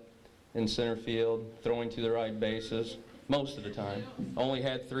hit out in center field, throwing to the right bases, most of the time. Only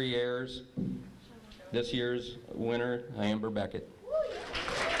had 3 errors. This year's winner, Amber Beckett.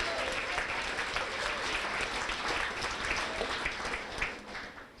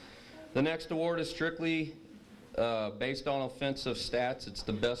 The next award is strictly based on offensive stats. It's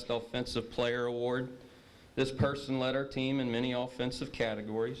the Best Offensive Player Award. This person led our team in many offensive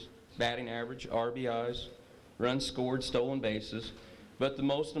categories: batting average, RBIs, runs scored, stolen bases. But the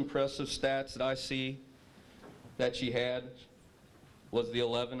most impressive stats that I see that she had was the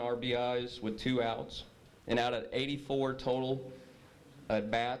 11 RBIs with 2 outs. And out of 84 total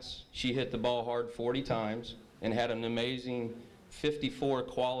at-bats, she hit the ball hard 40 times and had an amazing 54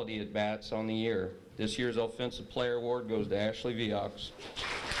 quality at-bats on the year. This year's Offensive Player Award goes to Ashley Viox.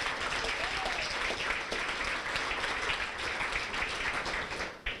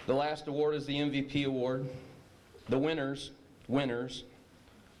 The last award is the MVP award. The winners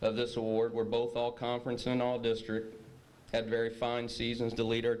of this award were both all-conference and all-district, had very fine seasons to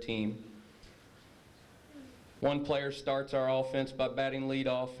lead our team. One player starts our offense by batting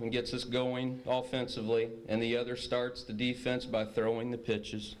leadoff and gets us going offensively, and the other starts the defense by throwing the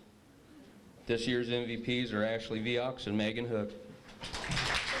pitches. This year's MVPs are Ashley Viox and Megan Hook.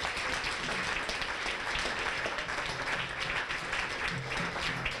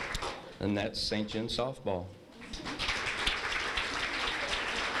 And that's St. John softball.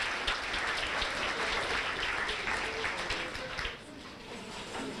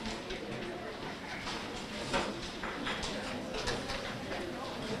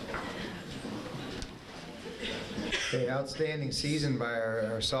 Hey, outstanding season by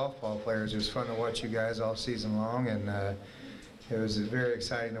our softball players. It was fun to watch you guys all season long, and it was very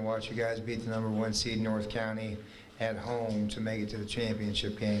exciting to watch you guys beat the #1 seed North County at home to make it to the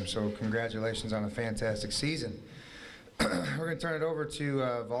championship game. So congratulations on a fantastic season. We're going to turn it over to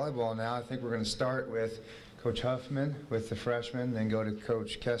volleyball now. I think we're going to start with Coach Huffman with the freshmen, then go to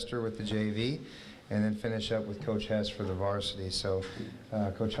Coach Kester with the JV, and then finish up with Coach Hess for the varsity. So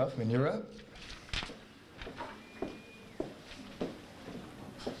Coach Huffman, you're up.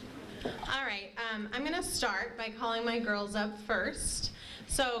 I'm going to start by calling my girls up first.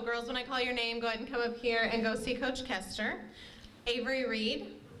 So girls, when I call your name, go ahead and come up here and go see Coach Kester. Avery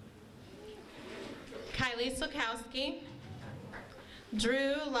Reed, Kylie Slukowski,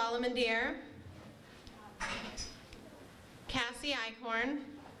 Drew Lalamandir, Cassie Eichhorn,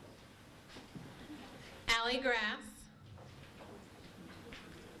 Allie Grass,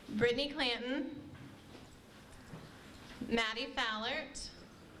 Brittany Clanton, Maddie Fallert,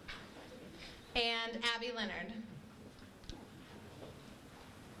 and Abby Leonard.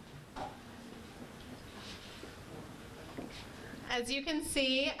 As you can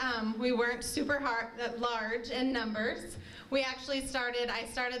see, we weren't super large in numbers. I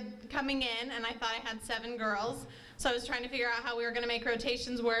started coming in and I thought I had 7 girls. So I was trying to figure out how we were going to make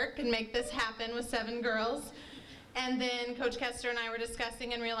rotations work and make this happen with 7 girls. And then Coach Kester and I were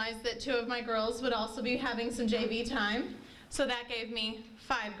discussing and realized that 2 of my girls would also be having some JV time. So that gave me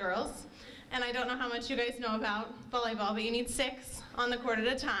 5 girls. And I don't know how much you guys know about volleyball, but you need 6 on the court at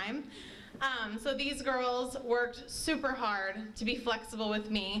a time. So these girls worked super hard to be flexible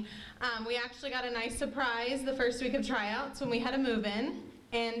with me. We actually got a nice surprise the first week of tryouts when we had a move-in,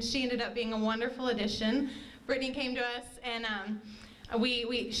 and she ended up being a wonderful addition. Brittany came to us, and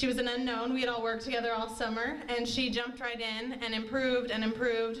she was an unknown. We had all worked together all summer, and she jumped right in and improved and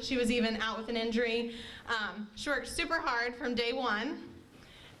improved. She was even out with an injury. She worked super hard from day 1.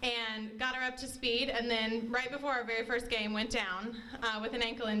 And got her up to speed, and then right before our very first game went down with an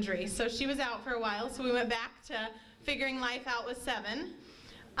ankle injury. So she was out for a while, so we went back to figuring life out with 7.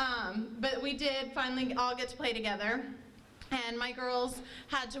 But we did finally all get to play together. And my girls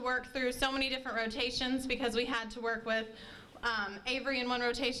had to work through so many different rotations because we had to work with Avery in one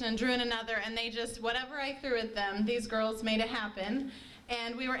rotation and Drew in another, and they just, whatever I threw at them, these girls made it happen.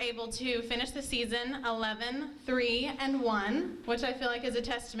 And we were able to finish the season 11-3-1, which I feel like is a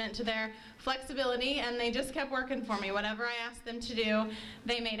testament to their flexibility, and they just kept working for me. Whatever I asked them to do,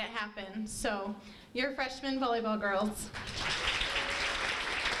 they made it happen. So, you're freshmen volleyball girls.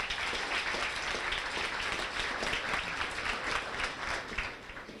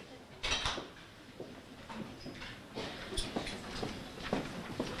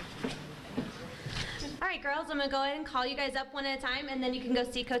 Girls, I'm going to go ahead and call you guys up one at a time, and then you can go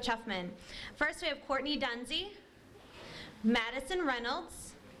see Coach Huffman. First, we have Courtney Dunsey, Madison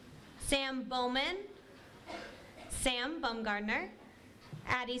Reynolds, Sam Bowman, Sam Baumgardner,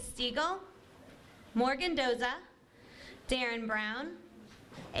 Addie Stiegel, Morgan Doza, Darren Brown,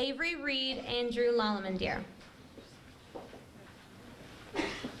 Avery Reed, and Drew Lalamandir.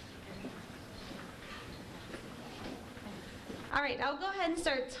 All right, I'll go ahead and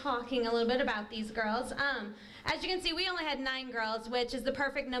start talking a little bit about these girls. As you can see, we only had 9 girls, which is the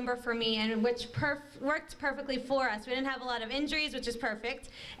perfect number for me, and which worked perfectly for us. We didn't have a lot of injuries, which is perfect,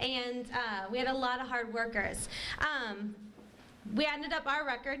 and we had a lot of hard workers. We ended up, our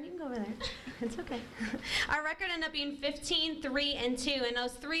record, you can go over there, it's okay. Our record ended up being 15, 3, and 2, and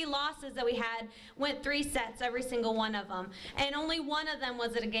those 3 losses that we had went 3 sets, every single one of them. And only one of them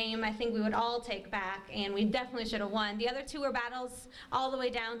was at a game I think we would all take back, and we definitely should have won. The other 2 were battles all the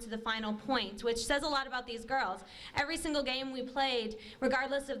way down to the final point, which says a lot about these girls. Every single game we played,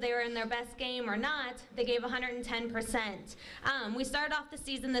 regardless if they were in their best game or not, they gave 110%. We started off the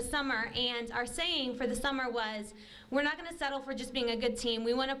season this summer, and our saying for the summer was, we're not going to settle for just being a good team.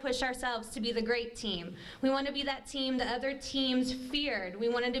 We want to push ourselves to be the great team. We want to be that team that other teams feared. We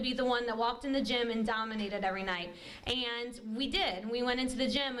wanted to be the one that walked in the gym and dominated every night. And we did. We went into the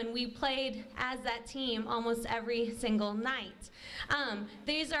gym and we played as that team almost every single night.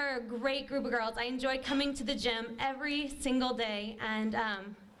 These are a great group of girls. I enjoy coming to the gym every single day, and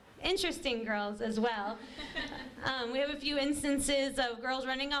interesting girls as well. We have a few instances of girls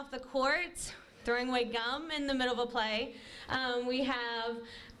running off the court, throwing away gum in the middle of a play.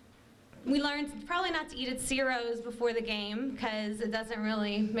 We learned probably not to eat at Ciro's before the game because it doesn't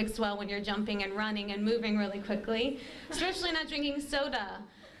really mix well when you're jumping and running and moving really quickly. Especially not drinking soda,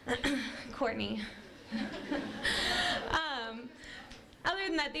 Courtney. Other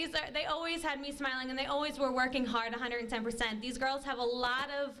than that, they always had me smiling, and they always were working hard, 110%. These girls have a lot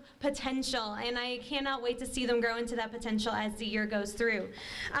of potential, and I cannot wait to see them grow into that potential as the year goes through.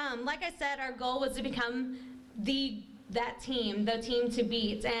 Like I said, our goal was to become the team to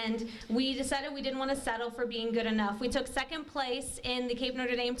beat, and we decided we didn't want to settle for being good enough. We took 2nd place in the Cape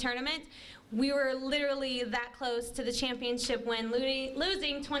Notre Dame tournament. We were literally that close to the championship win,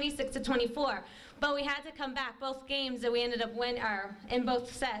 losing 26-24. But we had to come back. Both games that we ended up winning, in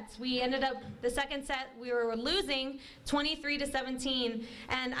both sets. We ended up, the 2nd set, we were losing 23-17,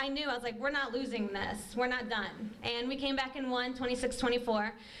 and I knew, I was like, we're not losing this. We're not done. And we came back and won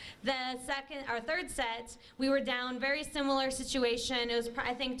 26-24. The 3rd set, we were down, very similar situation. It was,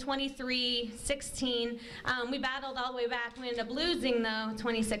 I think, 23-16. We battled all the way back. We ended up losing, though,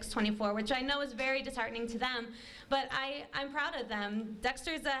 26-24, which I know is very disheartening to them. But I'm proud of them.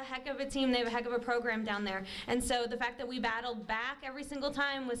 Dexter's a heck of a team. They have a heck of a program down there. And so the fact that we battled back every single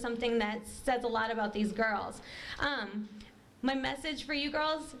time was something that says a lot about these girls. My message for you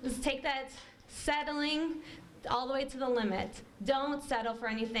girls is take that settling all the way to the limit. Don't settle for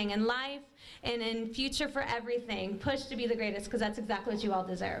anything in life and in future for everything. Push to be the greatest, because that's exactly what you all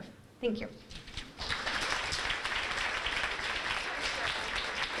deserve. Thank you.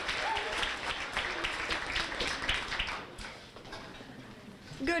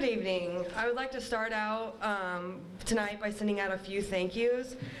 Good evening. I would like to start out tonight by sending out a few thank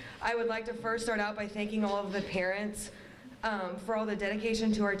yous. I would like to first start out by thanking all of the parents for all the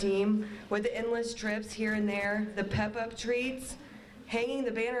dedication to our team, with the endless trips here and there, the pep-up treats, hanging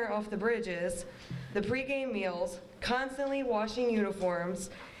the banner off the bridges, the pregame meals, constantly washing uniforms,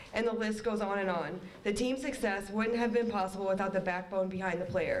 and the list goes on and on. The team's success wouldn't have been possible without the backbone behind the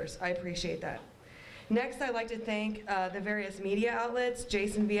players. I appreciate that. Next, I'd like to thank the various media outlets,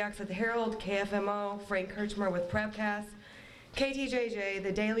 Jason Viax at the Herald, KFMO, Frank Kirchmer with Prepcast, KTJJ,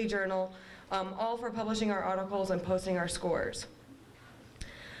 the Daily Journal, all for publishing our articles and posting our scores.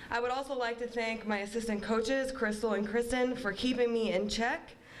 I would also like to thank my assistant coaches, Crystal and Kristen, for keeping me in check,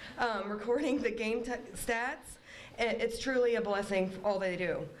 recording the game stats. It's truly a blessing for all they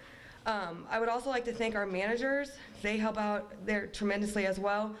do. I would also like to thank our managers. They help out there tremendously as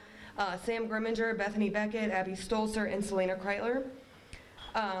well. Sam Grimminger, Bethany Beckett, Abby Stolzer, and Selena Kreitler.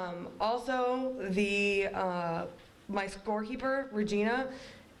 Also, my scorekeeper, Regina,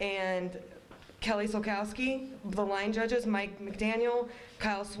 and Kelly Solkowski, the line judges, Mike McDaniel,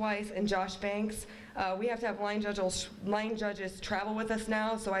 Kyle Swice, and Josh Banks. We have to have line judges travel with us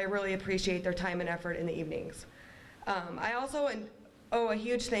now, so I really appreciate their time and effort in the evenings. I also owe a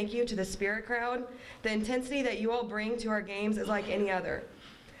huge thank you to the Spirit crowd. The intensity that you all bring to our games is like any other.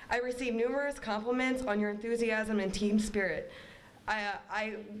 I received numerous compliments on your enthusiasm and team spirit.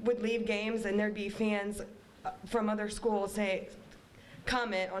 I would leave games and there'd be fans from other schools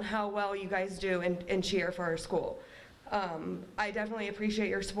comment on how well you guys do and cheer for our school. I definitely appreciate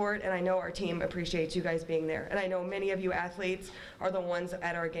your support, and I know our team appreciates you guys being there. And I know many of you athletes are the ones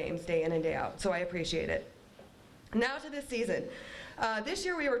at our games day in and day out, so I appreciate it. Now to this season. This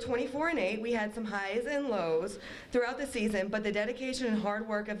year we were 24-8. We had some highs and lows throughout the season, but the dedication and hard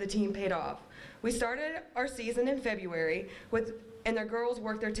work of the team paid off. We started our season in February and the girls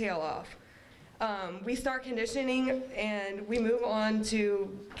worked their tail off. We start conditioning and we move on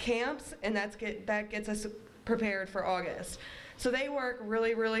to camps, and that gets us prepared for August. So they work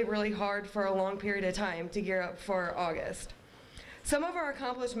really, really, really hard for a long period of time to gear up for August. Some of our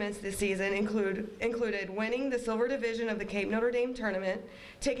accomplishments this season included winning the silver division of the Cape Notre Dame tournament,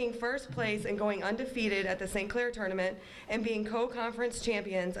 taking first place and going undefeated at the St. Clair tournament, and being co-conference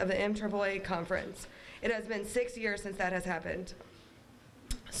champions of the MAAA conference. It has been 6 years since that has happened.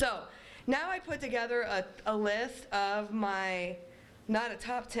 So now I put together a list of my, not a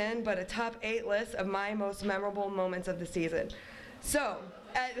top 10, but a top 8 list of my most memorable moments of the season. So,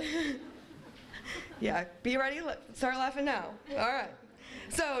 yeah, be ready, start laughing now. All right.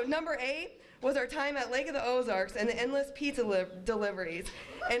 So number 8 was our time at Lake of the Ozarks and the endless pizza deliveries.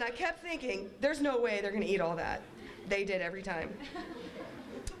 And I kept thinking, there's no way they're gonna eat all that. They did every time.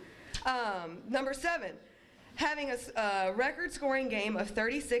 Number 7, having a record-scoring game of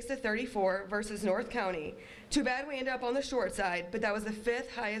 36-34 versus North County. Too bad we ended up on the short side, but that was the 5th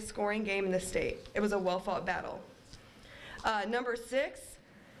highest scoring game in the state. It was a well-fought battle. Number 6,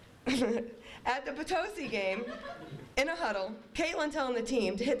 at the Potosi game, in a huddle, Caitlin telling the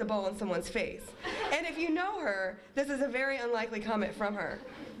team to hit the ball in someone's face. And if you know her, this is a very unlikely comment from her.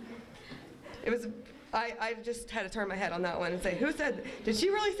 It was, I just had to turn my head on that one and say, who said, did she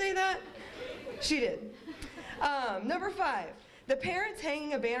really say that? She did. Number 5, the parents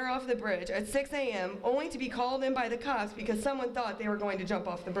hanging a banner off the bridge at 6 a.m. only to be called in by the cops because someone thought they were going to jump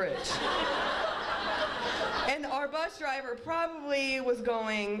off the bridge. And our bus driver probably was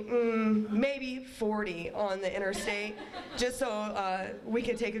going maybe 40 on the interstate just so we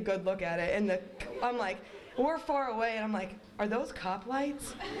could take a good look at it. And I'm like, we're far away, and I'm like, are those cop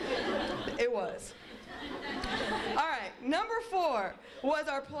lights? It was. All right, number 4 was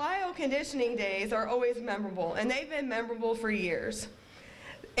our plyo conditioning days are always memorable, and they've been memorable for years.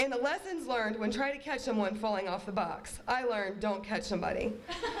 And the lessons learned when trying to catch someone falling off the box. I learned, don't catch somebody.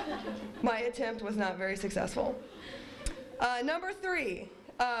 My attempt was not very successful. Number 3,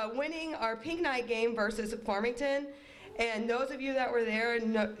 winning our pink night game versus Farmington. And those of you that were there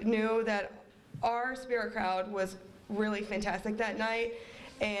knew that our spirit crowd was really fantastic that night.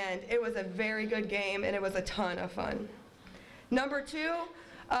 And it was a very good game, and it was a ton of fun. Number 2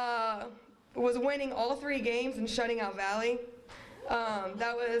 was winning all 3 games and shutting out Valley.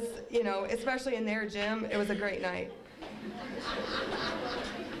 That was, especially in their gym, it was a great night.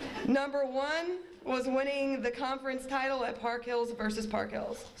 Number 1 was winning the conference title at Park Hills versus Park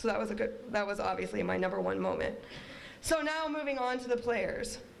Hills. So that was obviously my number 1 moment. So now moving on to the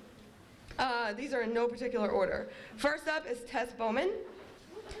players. These are in no particular order. First up is Tess Bowman.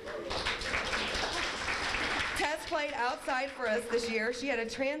 Tess played outside for us this year. She had a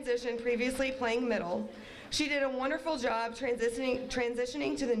transition previously playing middle. She did a wonderful job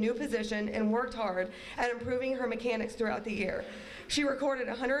transitioning to the new position and worked hard at improving her mechanics throughout the year. She recorded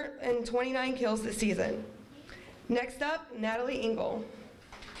 129 kills this season. Next up, Natalie Engel.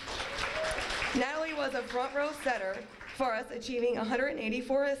 Natalie was a front row setter for us, achieving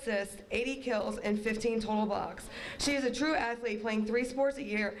 184 assists, 80 kills, and 15 total blocks. She is a true athlete, playing 3 sports a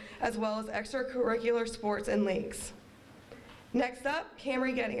year, as well as extracurricular sports and leagues. Next up,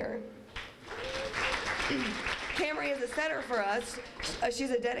 Camry Gettinger. Camry is a setter for us. She's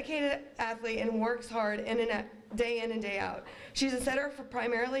a dedicated athlete and works hard day in and day out. She's a setter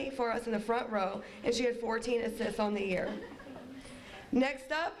primarily for us in the front row, and she had 14 assists on the year.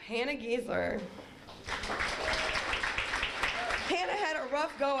 Next up, Hannah Giesler. Hannah had a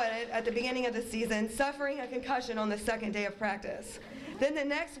rough go at it at the beginning of the season, suffering a concussion on the 2nd day of practice. Then the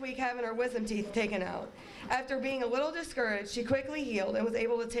next week having her wisdom teeth taken out. After being a little discouraged, she quickly healed and was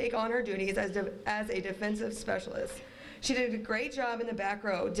able to take on her duties as a defensive specialist. She did a great job in the back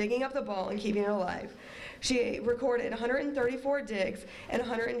row, digging up the ball and keeping it alive. She recorded 134 digs and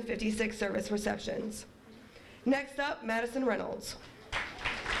 156 service receptions. Next up, Madison Reynolds.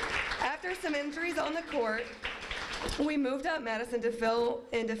 After some injuries on the court, we moved up Madison to fill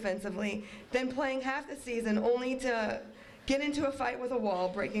in defensively, then playing half the season only to get into a fight with a wall,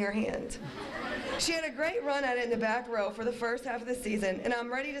 breaking her hand. She had a great run at it in the back row for the first half of the season, and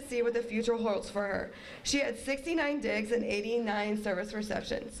I'm ready to see what the future holds for her. She had 69 digs and 89 service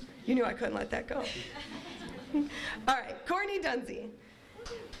receptions. You knew I couldn't let that go. All right, Courtney Dunsey.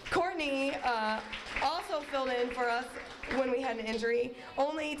 Courtney also filled in for us when we had an injury,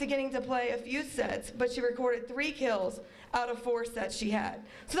 only to getting to play a few sets, but she recorded 3 kills out of 4 sets she had.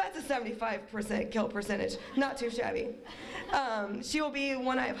 So that's a 75% kill percentage, not too shabby. She will be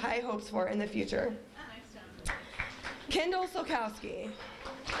one I have high hopes for in the future. Kendall Sokowski.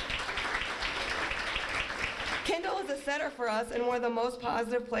 Kendall is a setter for us and one of the most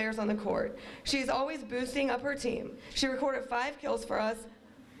positive players on the court. She's always boosting up her team. She recorded 5 kills for us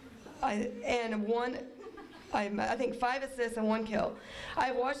and I think 5 assists and 1 kill.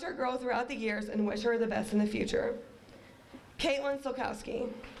 I've watched her grow throughout the years and wish her the best in the future. Caitlin Solkowski.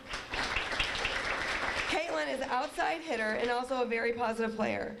 Caitlin is an outside hitter and also a very positive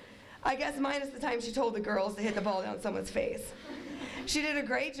player. I guess minus the time she told the girls to hit the ball down someone's face. She did a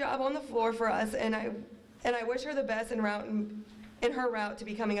great job on the floor for us, and I wish her the best in her route to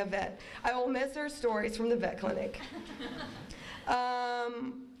becoming a vet. I will miss her stories from the vet clinic.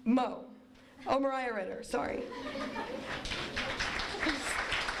 Mariah Ritter, sorry.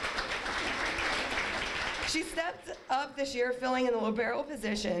 She stepped up this year filling in the libero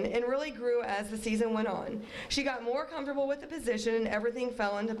position and really grew as the season went on. She got more comfortable with the position and everything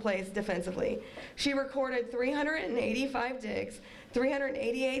fell into place defensively. She recorded 385 digs,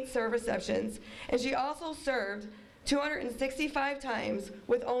 388 serve receptions, and she also served 265 times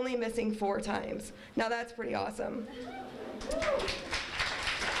with only missing 4 times. Now that's pretty awesome.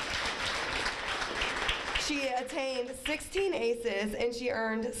 She attained 16 aces and she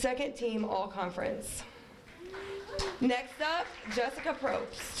earned second team all-conference. Next up, Jessica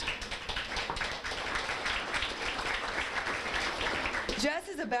Probst. Jess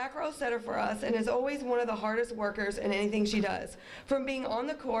is a back row setter for us and is always one of the hardest workers in anything she does. From being on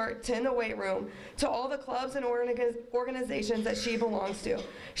the court to in the weight room to all the clubs and organizations that she belongs to.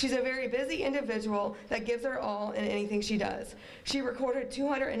 She's a very busy individual that gives her all in anything she does. She recorded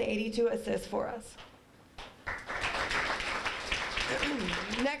 282 assists for us.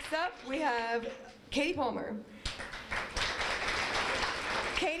 Next up, we have Katie Palmer.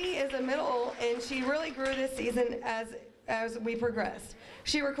 Katie is a middle, and she really grew this season as we progressed.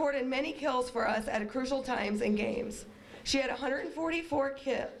 She recorded many kills for us at crucial times in games. She had 144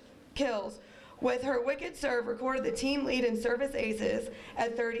 kills, with her wicked serve recorded the team lead in service aces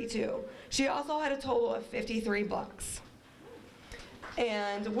at 32. She also had a total of 53 blocks.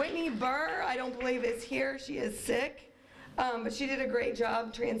 And Whitney Burr, I don't believe is here. She is sick, but she did a great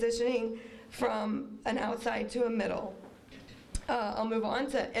job transitioning from an outside to a middle. I'll move on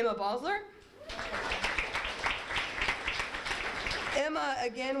to Emma Bosler. Emma,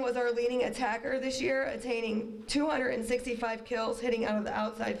 again, was our leading attacker this year, attaining 265 kills, hitting out of the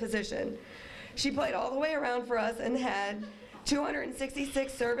outside position. She played all the way around for us and had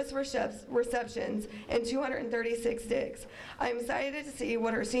 266 service receptions and 236 digs. I'm excited to see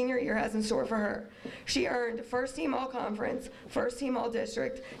what her senior year has in store for her. She earned first team all-conference, first team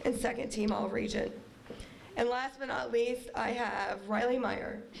all-district, and second team all-region. And last but not least, I have Riley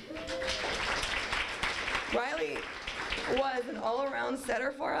Meyer. Riley was an all-around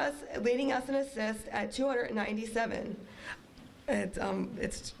setter for us, leading us in assists at 297.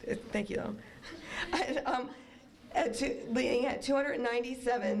 Thank you, though. Leading at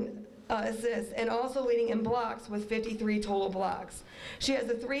 297 assists, and also leading in blocks with 53 total blocks. She has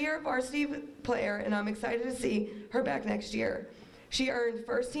a 3-year varsity player, and I'm excited to see her back next year. She earned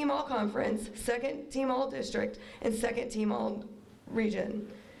first team all-conference, second team all-district, and second team all-region.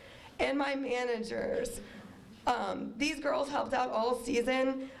 And my managers. These girls helped out all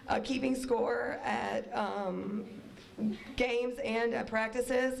season, keeping score at games and at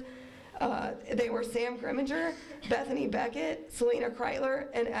practices. They were Sam Grimminger, Bethany Beckett, Selena Kreitler,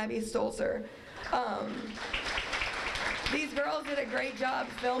 and Abby Stolzer. These girls did a great job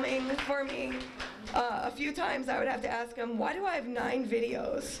filming for me. A few times I would have to ask them, why do I have 9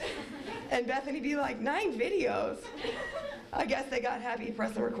 videos? And Bethany would be like, 9 videos? I guess they got happy to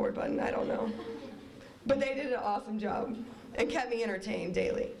press the record button, I don't know. But they did an awesome job and kept me entertained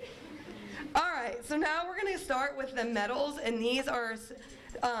daily. All right, so now we're gonna start with the medals, and these are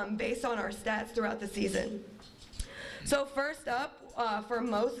based on our stats throughout the season. So first up, for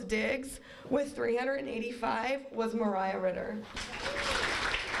most digs with 385 was Mariah Ritter.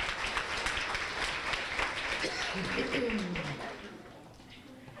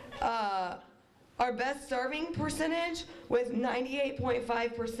 Our best serving percentage with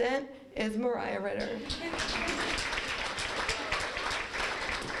 98.5% is Mariah Ritter.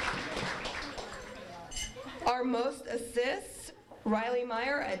 Our most assists, Riley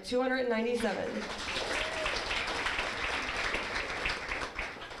Meyer at 297.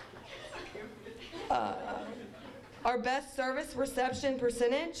 Our best service reception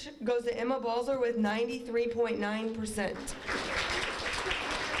percentage goes to Emma Balzer with 93.9%.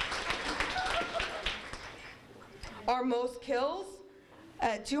 Our most kills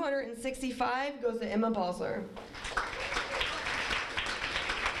at 265 goes to Emma Balzer.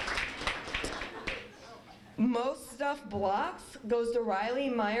 Most stuff blocks goes to Riley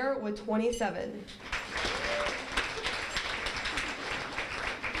Meyer with 27.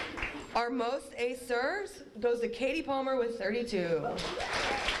 Our most ace serves goes to Katie Palmer with 32.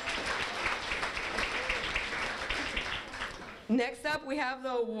 Next up, we have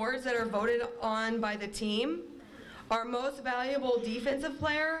the awards that are voted on by the team. Our most valuable defensive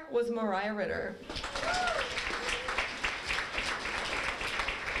player was Mariah Ritter.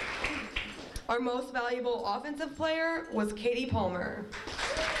 Our most valuable offensive player was Katie Palmer.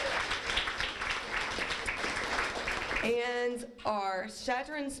 And our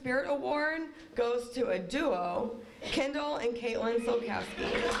Shattering Spirit Award goes to a duo, Kendall and Caitlin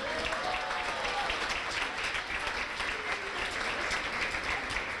Solkowski.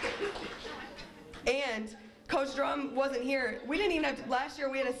 And Coach Drum wasn't here. We didn't even have to, last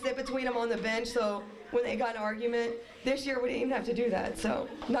year we had to sit between them on the bench, so when they got in an argument. This year we didn't even have to do that, so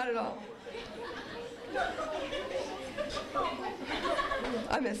not at all.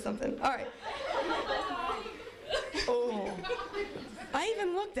 I missed something. All right. Oh, I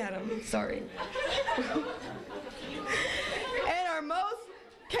even looked at him. Sorry. And our most,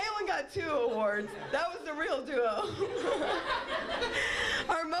 Caitlin got 2 awards. That was the real duo.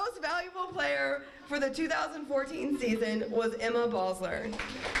 Our most valuable player for the 2014 season was Emma Balsler.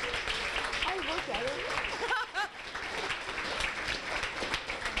 I looked at him.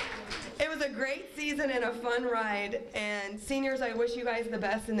 It was a great season and a fun ride, and seniors, I wish you guys the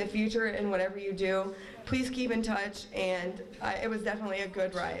best in the future in whatever you do. Please keep in touch, and it was definitely a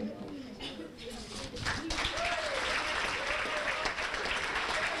good ride.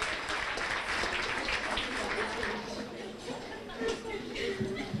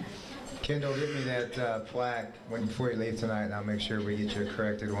 Kendall, give me that plaque before you leave tonight, and I'll make sure we get you a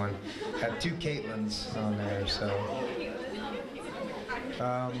corrected one. Have 2 Caitlins on there, so.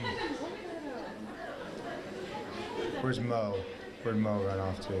 Where's Mo? Where'd Mo run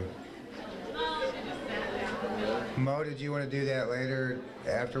off to? Mo, did you want to do that later,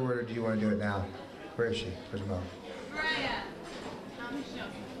 afterward, or do you want to do it now? Where is she? Where's Mo?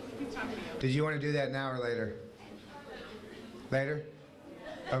 Did you want to do that now or later? Later?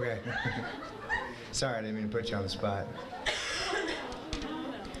 Okay. Sorry, I didn't mean to put you on the spot.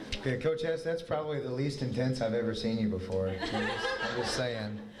 Okay, Coach S, that's probably the least intense I've ever seen you before. I'm just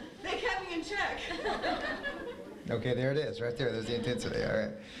saying. They kept me in check. Okay, there it is, right there. There's the intensity. All right.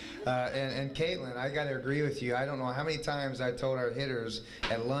 And Caitlin, I got to agree with you. I don't know how many times I told our hitters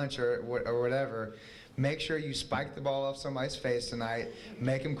at lunch or whatever, make sure you spike the ball off somebody's face tonight,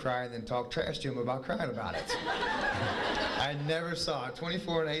 make them cry, and then talk trash to them about crying about it. I never saw it.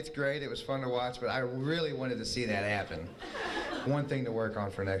 24 in 8th grade, it was fun to watch, but I really wanted to see that happen. One thing to work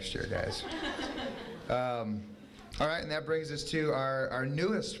on for next year, guys. All right, and that brings us to our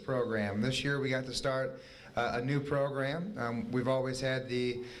newest program. This year we got to start a new program. We've always had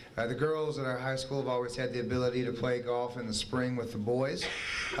the girls at our high school have always had the ability to play golf in the spring with the boys,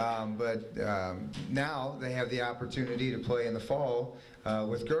 but now they have the opportunity to play in the fall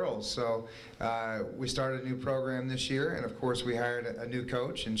with girls. So we started a new program this year, and of course we hired a new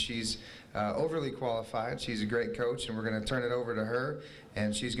coach, and she's overly qualified. She's a great coach, and we're going to turn it over to her,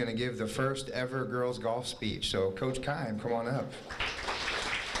 and she's going to give the first ever girls golf speech. So Coach Kime, come on up.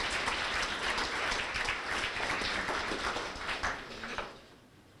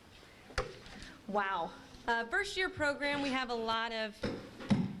 Wow. First year program, we have a lot of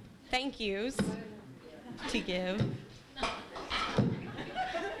thank yous to give.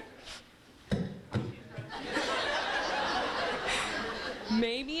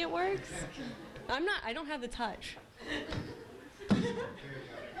 Maybe it works. I don't have the touch.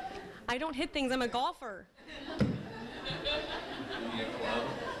 I don't hit things, I'm a golfer.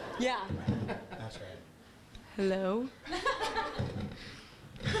 Yeah. That's right. Hello.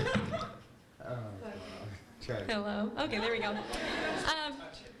 Try it. Hello. Okay, there we go.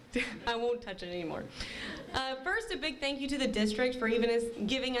 I won't touch it anymore. First, a big thank you to the district for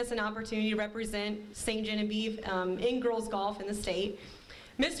giving us an opportunity to represent St. Genevieve in girls golf in the state.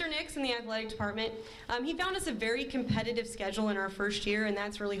 Mr. Nix in the athletic department, he found us a very competitive schedule in our first year, and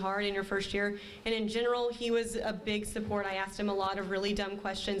that's really hard in your first year. And in general, he was a big support. I asked him a lot of really dumb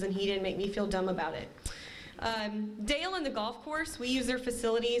questions, and he didn't make me feel dumb about it. Dale and the golf course, we use their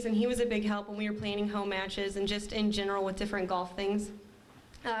facilities, and he was a big help when we were planning home matches and just in general with different golf things.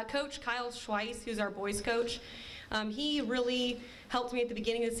 Coach Kyle Schweiss, who's our boys coach, he really helped me at the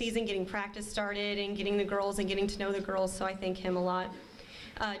beginning of the season getting practice started and getting the girls and getting to know the girls, so I thank him a lot.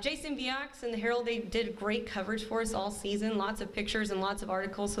 Jason Viox and the Herald, they did great coverage for us all season, lots of pictures and lots of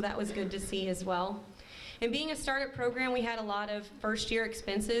articles, so that was good to see as well. And being a startup program, we had a lot of first-year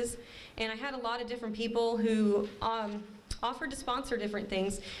expenses, and I had a lot of different people who offered to sponsor different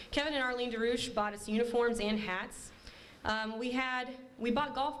things. Kevin and Arlene DeRouche bought us uniforms and hats. We had we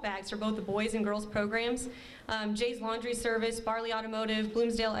bought golf bags for both the boys and girls programs. Jay's Laundry Service, Barley Automotive,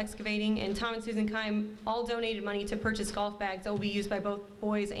 Bloomsdale Excavating, and Tom and Susan Kime all donated money to purchase golf bags that will be used by both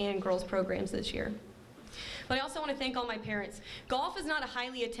boys and girls programs this year. But I also want to thank all my parents. Golf is not a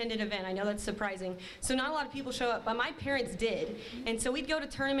highly attended event. I know that's surprising. So not a lot of people show up, but my parents did. And so we'd go to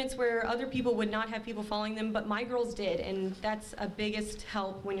tournaments where other people would not have people following them, but my girls did. And that's a biggest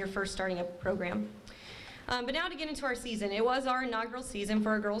help when you're first starting a program. But now to get into our season. It was our inaugural season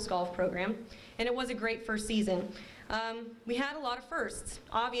for our girls golf program, and it was a great first season. We had a lot of firsts.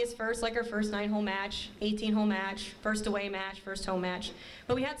 Obvious firsts, like our first 9-hole match, 18-hole match, first away match, first home match.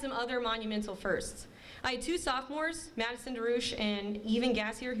 But we had some other monumental firsts. I had 2 sophomores, Madison DeRouche and Even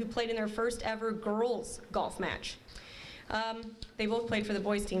Gassier, who played in their first ever girls golf match. They both played for the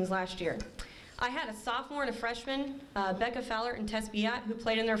boys teams last year. I had a sophomore and a freshman, Becca Fowler and Tess Biat, who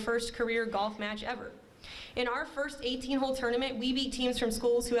played in their first career golf match ever. In our first 18-hole tournament, we beat teams from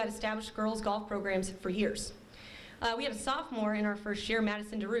schools who had established girls golf programs for years. We had a sophomore in our first year,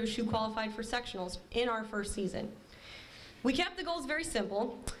 Madison DeRouche, who qualified for sectionals in our first season. We kept the goals very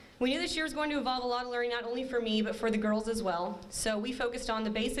simple. We knew this year was going to involve a lot of learning, not only for me, but for the girls as well. So we focused on the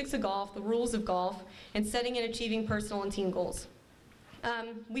basics of golf, the rules of golf, and setting and achieving personal and team goals.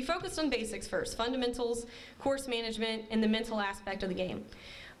 We focused on basics first, fundamentals, course management, and the mental aspect of the game.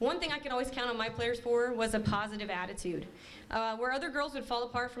 One thing I could always count on my players for was a positive attitude. Where other girls would fall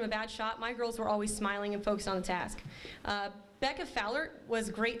apart from a bad shot, my girls were always smiling and focused on the task. Becca Fowler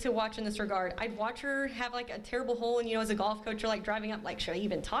was great to watch in this regard. I'd watch her have like a terrible hole, and as a golf coach, you're like driving up, like, should I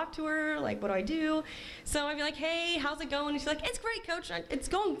even talk to her? Like, what do I do? So I'd be like, hey, how's it going? And she's like, it's great, coach. It's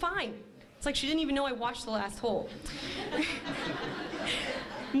going fine. It's like she didn't even know I watched the last hole.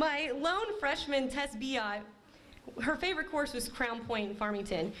 My lone freshman, Tess Biat, her favorite course was Crown Point in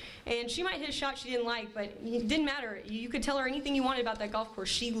Farmington, and she might hit a shot she didn't like, but it didn't matter. You could tell her anything you wanted about that golf course.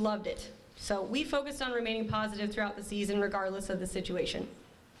 She loved it. So we focused on remaining positive throughout the season, regardless of the situation.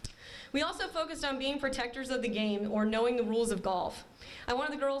 We also focused on being protectors of the game, or knowing the rules of golf. I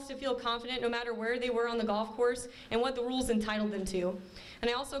wanted the girls to feel confident no matter where they were on the golf course and what the rules entitled them to.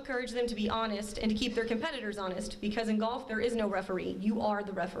 And I also encouraged them to be honest and to keep their competitors honest, because in golf there is no referee. You are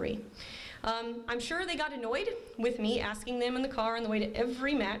the referee. I'm sure they got annoyed with me asking them in the car on the way to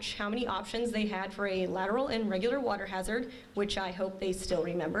every match how many options they had for a lateral and regular water hazard, which I hope they still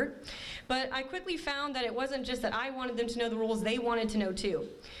remember. But I quickly found that it wasn't just that I wanted them to know the rules, they wanted to know too.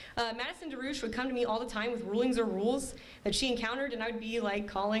 Madison DeRouche would come to me all the time with rulings or rules that she encountered, and I'd be like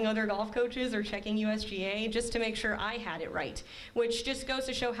calling other golf coaches or checking USGA just to make sure I had it right, which just goes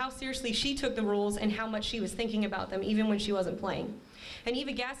to show how seriously she took the rules and how much she was thinking about them even when she wasn't playing. And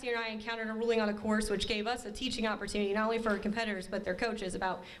Eva Gassier and I encountered a ruling on a course which gave us a teaching opportunity, not only for our competitors, but their coaches,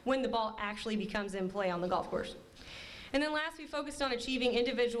 about when the ball actually becomes in play on the golf course. And then last, we focused on achieving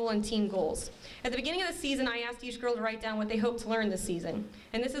individual and team goals. At the beginning of the season, I asked each girl to write down what they hoped to learn this season.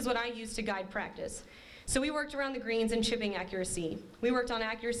 And this is what I used to guide practice. So we worked around the greens and chipping accuracy. We worked on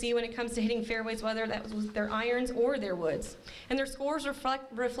accuracy when it comes to hitting fairways, whether that was with their irons or their woods. And their scores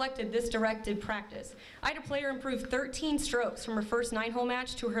reflected this directed practice. I had a player improve 13 strokes from her first 9-hole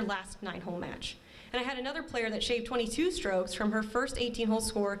match to her last 9-hole match. And I had another player that shaved 22 strokes from her first 18-hole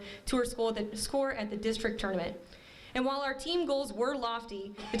score to her score at the district tournament. And while our team goals were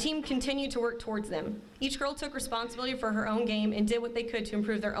lofty, the team continued to work towards them. Each girl took responsibility for her own game and did what they could to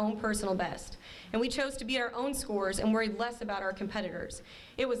improve their own personal best. And we chose to beat our own scores and worried less about our competitors.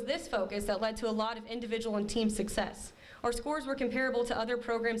 It was this focus that led to a lot of individual and team success. Our scores were comparable to other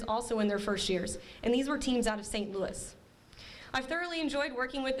programs also in their first years, and these were teams out of St. Louis. I've thoroughly enjoyed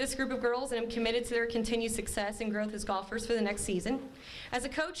working with this group of girls, and I'm committed to their continued success and growth as golfers for the next season. As a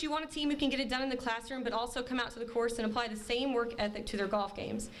coach, you want a team who can get it done in the classroom, but also come out to the course and apply the same work ethic to their golf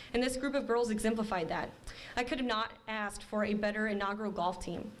games. And this group of girls exemplified that. I could have not asked for a better inaugural golf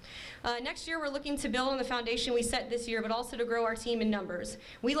team. Next year, we're looking to build on the foundation we set this year, but also to grow our team in numbers.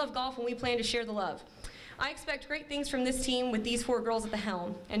 We love golf, and we plan to share the love. I expect great things from this team with these 4 girls at the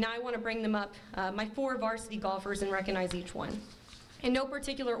helm, and now I want to bring them up, my 4 varsity golfers, and recognize each one. In no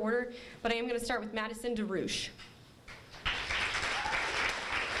particular order, but I am going to start with Madison DeRouche.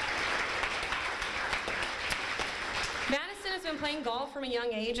 Madison has been playing golf from a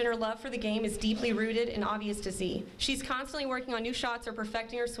young age, and her love for the game is deeply rooted and obvious to see. She's constantly working on new shots or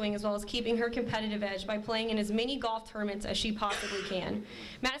perfecting her swing, as well as keeping her competitive edge by playing in as many golf tournaments as she possibly can.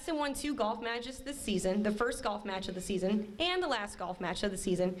 Madison won 2 golf matches this season, the first golf match of the season and the last golf match of the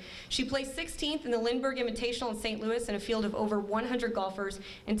season. She placed 16th in the Lindbergh Invitational in St. Louis in a field of over 100 golfers,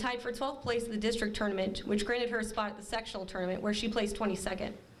 and tied for 12th place at the district tournament, which granted her a spot at the sectional tournament, where she placed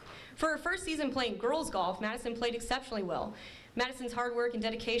 22nd. For her first season playing girls golf, Madison played exceptionally well. Madison's hard work and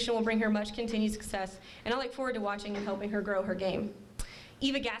dedication will bring her much continued success, and I look forward to watching and helping her grow her game.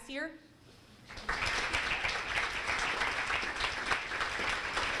 Eva Gassier.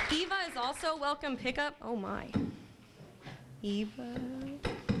 Eva is also welcome pickup. Oh my. Eva.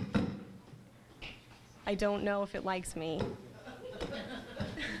 I don't know if it likes me.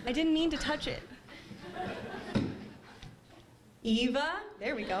 I didn't mean to touch it. Eva,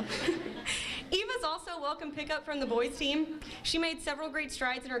 there we go. Eva's also welcome pickup from the boys team. She made several great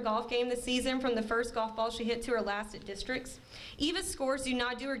strides in her golf game this season from the first golf ball she hit to her last at districts. Eva's scores do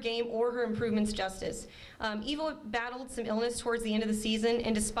not do her game or her improvements justice. Eva battled some illness towards the end of the season,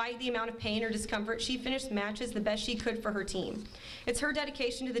 and despite the amount of pain or discomfort, she finished matches the best she could for her team. It's her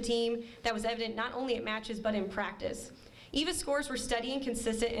dedication to the team that was evident not only at matches but in practice. Eva's scores were steady and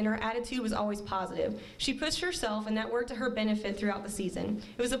consistent, and her attitude was always positive. She pushed herself, and that worked to her benefit throughout the season.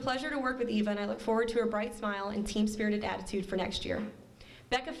 It was a pleasure to work with Eva, and I look forward to her bright smile and team-spirited attitude for next year.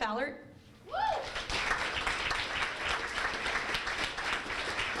 Becca Fallert.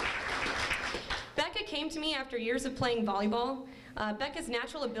 Becca came to me after years of playing volleyball. Becca's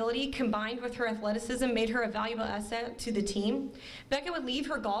natural ability combined with her athleticism made her a valuable asset to the team. Becca would leave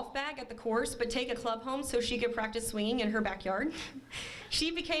her golf bag at the course but take a club home so she could practice swinging in her backyard.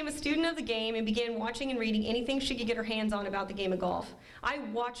 She became a student of the game and began watching and reading anything she could get her hands on about the game of golf. I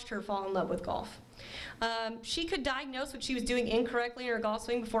watched her fall in love with golf. She could diagnose what she was doing incorrectly in her golf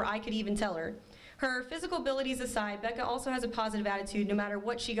swing before I could even tell her. Her physical abilities aside, Becca also has a positive attitude no matter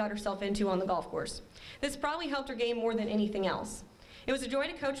what she got herself into on the golf course. This probably helped her game more than anything else. It was a joy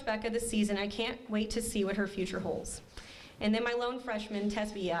to coach Becca this season. I can't wait to see what her future holds. And then my lone freshman,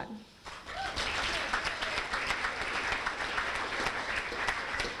 Tess Viat.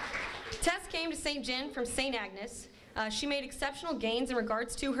 Tess came to St. Jen from St. Agnes. She made exceptional gains in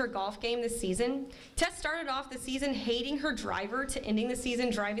regards to her golf game this season. Tess started off the season hating her driver to ending the season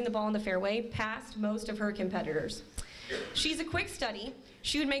driving the ball in the fairway past most of her competitors. She's a quick study.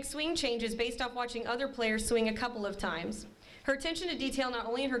 She would make swing changes based off watching other players swing a couple of times. Her attention to detail not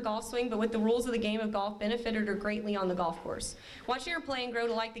only in her golf swing but with the rules of the game of golf benefited her greatly on the golf course. Watching her play and grow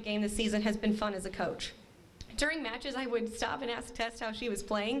to like the game this season has been fun as a coach. During matches, I would stop and ask Tess how she was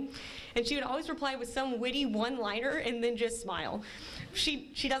playing, and she would always reply with some witty one-liner and then just smile. She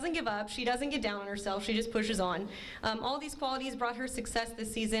doesn't give up, she doesn't get down on herself, she just pushes on. All these qualities brought her success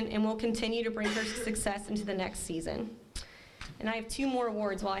this season and will continue to bring her success into the next season. And I have two more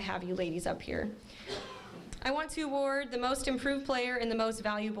awards while I have you ladies up here. I want to award the Most Improved Player and the Most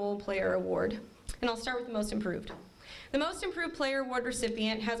Valuable Player Award. And I'll start with the Most Improved. The Most Improved Player Award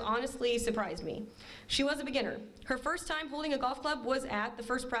recipient has honestly surprised me. She was a beginner. Her first time holding a golf club was at the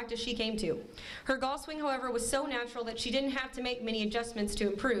first practice she came to. Her golf swing, however, was so natural that she didn't have to make many adjustments to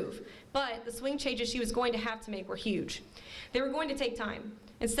improve, but the swing changes she was going to have to make were huge. They were going to take time.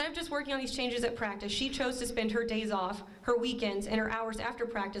 Instead of just working on these changes at practice, she chose to spend her days off, her weekends, and her hours after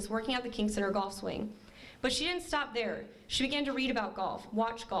practice working out the kinks in her golf swing. But she didn't stop there. She began to read about golf,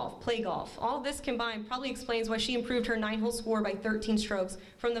 watch golf, play golf. All of this combined probably explains why she improved her 9-hole score by 13 strokes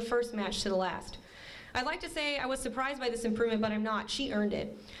from the first match to the last. I'd like to say I was surprised by this improvement, but I'm not. She earned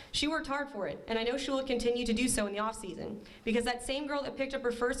it. She worked hard for it, and I know she will continue to do so in the off-season, because that same girl that picked up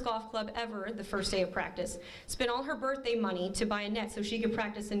her first golf club ever the first day of practice spent all her birthday money to buy a net so she could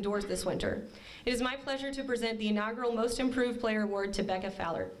practice indoors this winter. It is my pleasure to present the inaugural Most Improved Player Award to Becca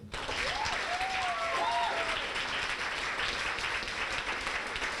Fallert.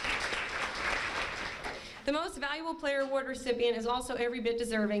 The Most Valuable Player Award recipient is also every bit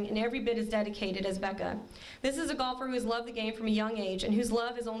deserving and every bit as dedicated as Becca. This is a golfer who has loved the game from a young age and whose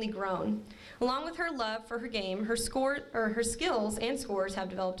love has only grown. Along with her love for her game, her skills and scores have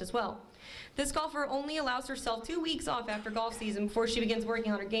developed as well. This golfer only allows herself 2 weeks off after golf season before she begins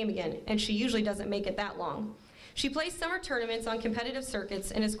working on her game again, and she usually doesn't make it that long. She plays summer tournaments on competitive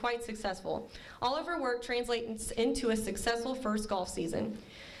circuits and is quite successful. All of her work translates into a successful first golf season.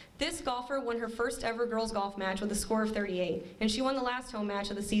 This golfer won her first ever girls golf match with a score of 38, and she won the last home match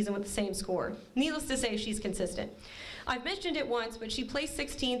of the season with the same score. Needless to say, she's consistent. I've mentioned it once, but she placed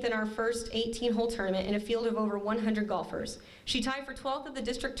 16th in our first 18-hole tournament in a field of over 100 golfers. She tied for 12th at the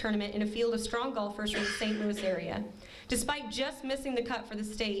district tournament in a field of strong golfers from the St. Louis area. Despite just missing the cut for the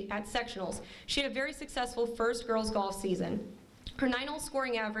state at sectionals, she had a very successful first girls golf season. Her 9-hole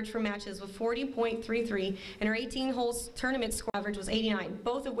scoring average for matches was 40.33, and her 18-hole tournament score average was 89,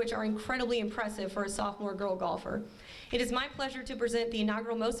 both of which are incredibly impressive for a sophomore girl golfer. It is my pleasure to present the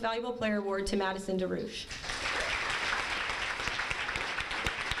inaugural Most Valuable Player Award to Madison DeRouche.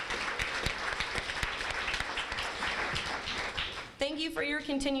 Thank you for your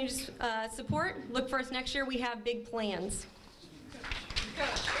continued support. Look for us next year. We have big plans.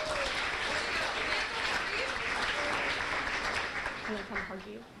 Can I come hug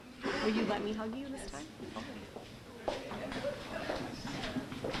you? Will you let me hug you this time?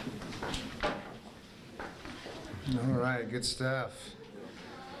 All right, good stuff.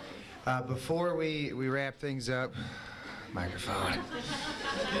 Before we wrap things up, microphone.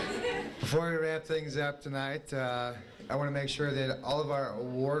 Before we wrap things up tonight, I want to make sure that all of our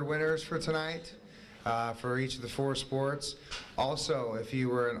award winners for tonight, for each of the 4 sports, also if you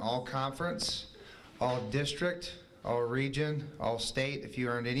were in all conference, all district, all region, all state, if you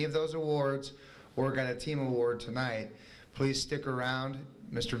earned any of those awards or got a team award tonight, please stick around.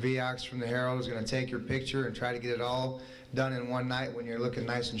 Mr. Viox from the Herald is going to take your picture and try to get it all done in one night when you're looking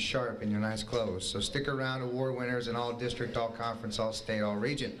nice and sharp in your nice clothes. So stick around, award winners in all district, all conference, all state, all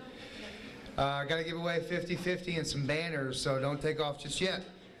region. Got to give away 50-50 and some banners, so don't take off just yet.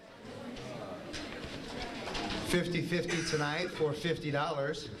 50-50 tonight for $50.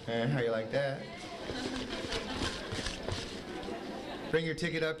 How you like that? Bring your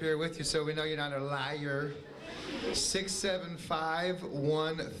ticket up here with you so we know you're not a liar.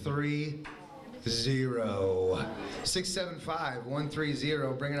 675-130.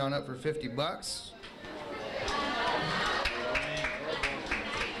 675-130. Bring it on up for $50.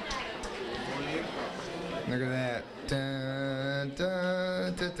 Look at that. Dun,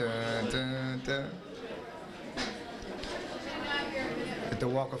 dun, dun, dun, dun, dun. At the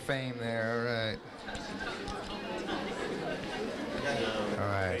Walk of Fame there, all right. All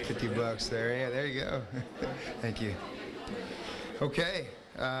right, $50 there. Yeah, there you go. Thank you. Okay.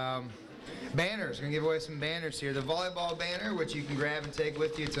 Banners. We're going to give away some banners here. The volleyball banner, which you can grab and take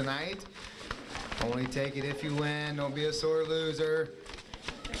with you tonight. Only take it if you win. Don't be a sore loser.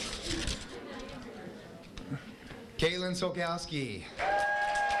 Caitlin Solkowski.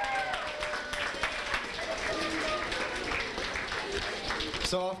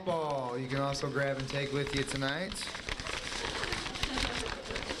 Softball. You can also grab and take with you tonight.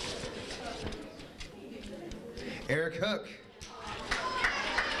 Eric Hook.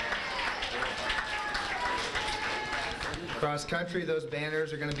 Cross country, those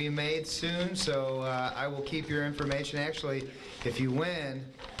banners are going to be made soon, so I will keep your information. Actually, if you win,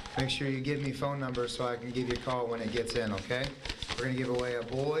 make sure you give me phone numbers so I can give you a call when it gets in, okay? We're going to give away a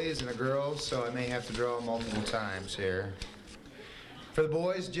boys and a girls, so I may have to draw multiple times here. For the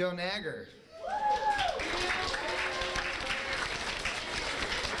boys, Joe Nagger.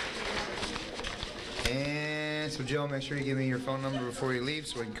 And so Joe, make sure you give me your phone number before you leave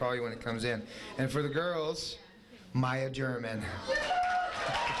so we can call you when it comes in. And for the girls, Maya German.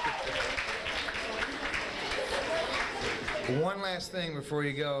 One last thing before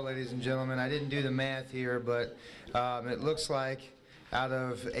you go, ladies and gentlemen. I didn't do the math here, but it looks like out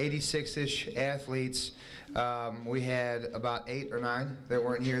of 86-ish athletes, we had about 8 or 9 that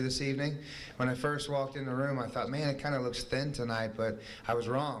weren't here this evening. When I first walked in the room, I thought, man, it kind of looks thin tonight, but I was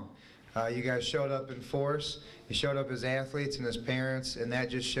wrong. You guys showed up in force. You showed up as athletes and as parents, and that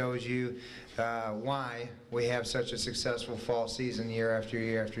just shows you why we have such a successful fall season year after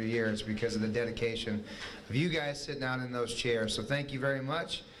year after year. It's because of the dedication of you guys sitting out in those chairs. So thank you very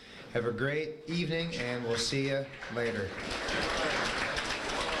much. Have a great evening, and we'll see you later.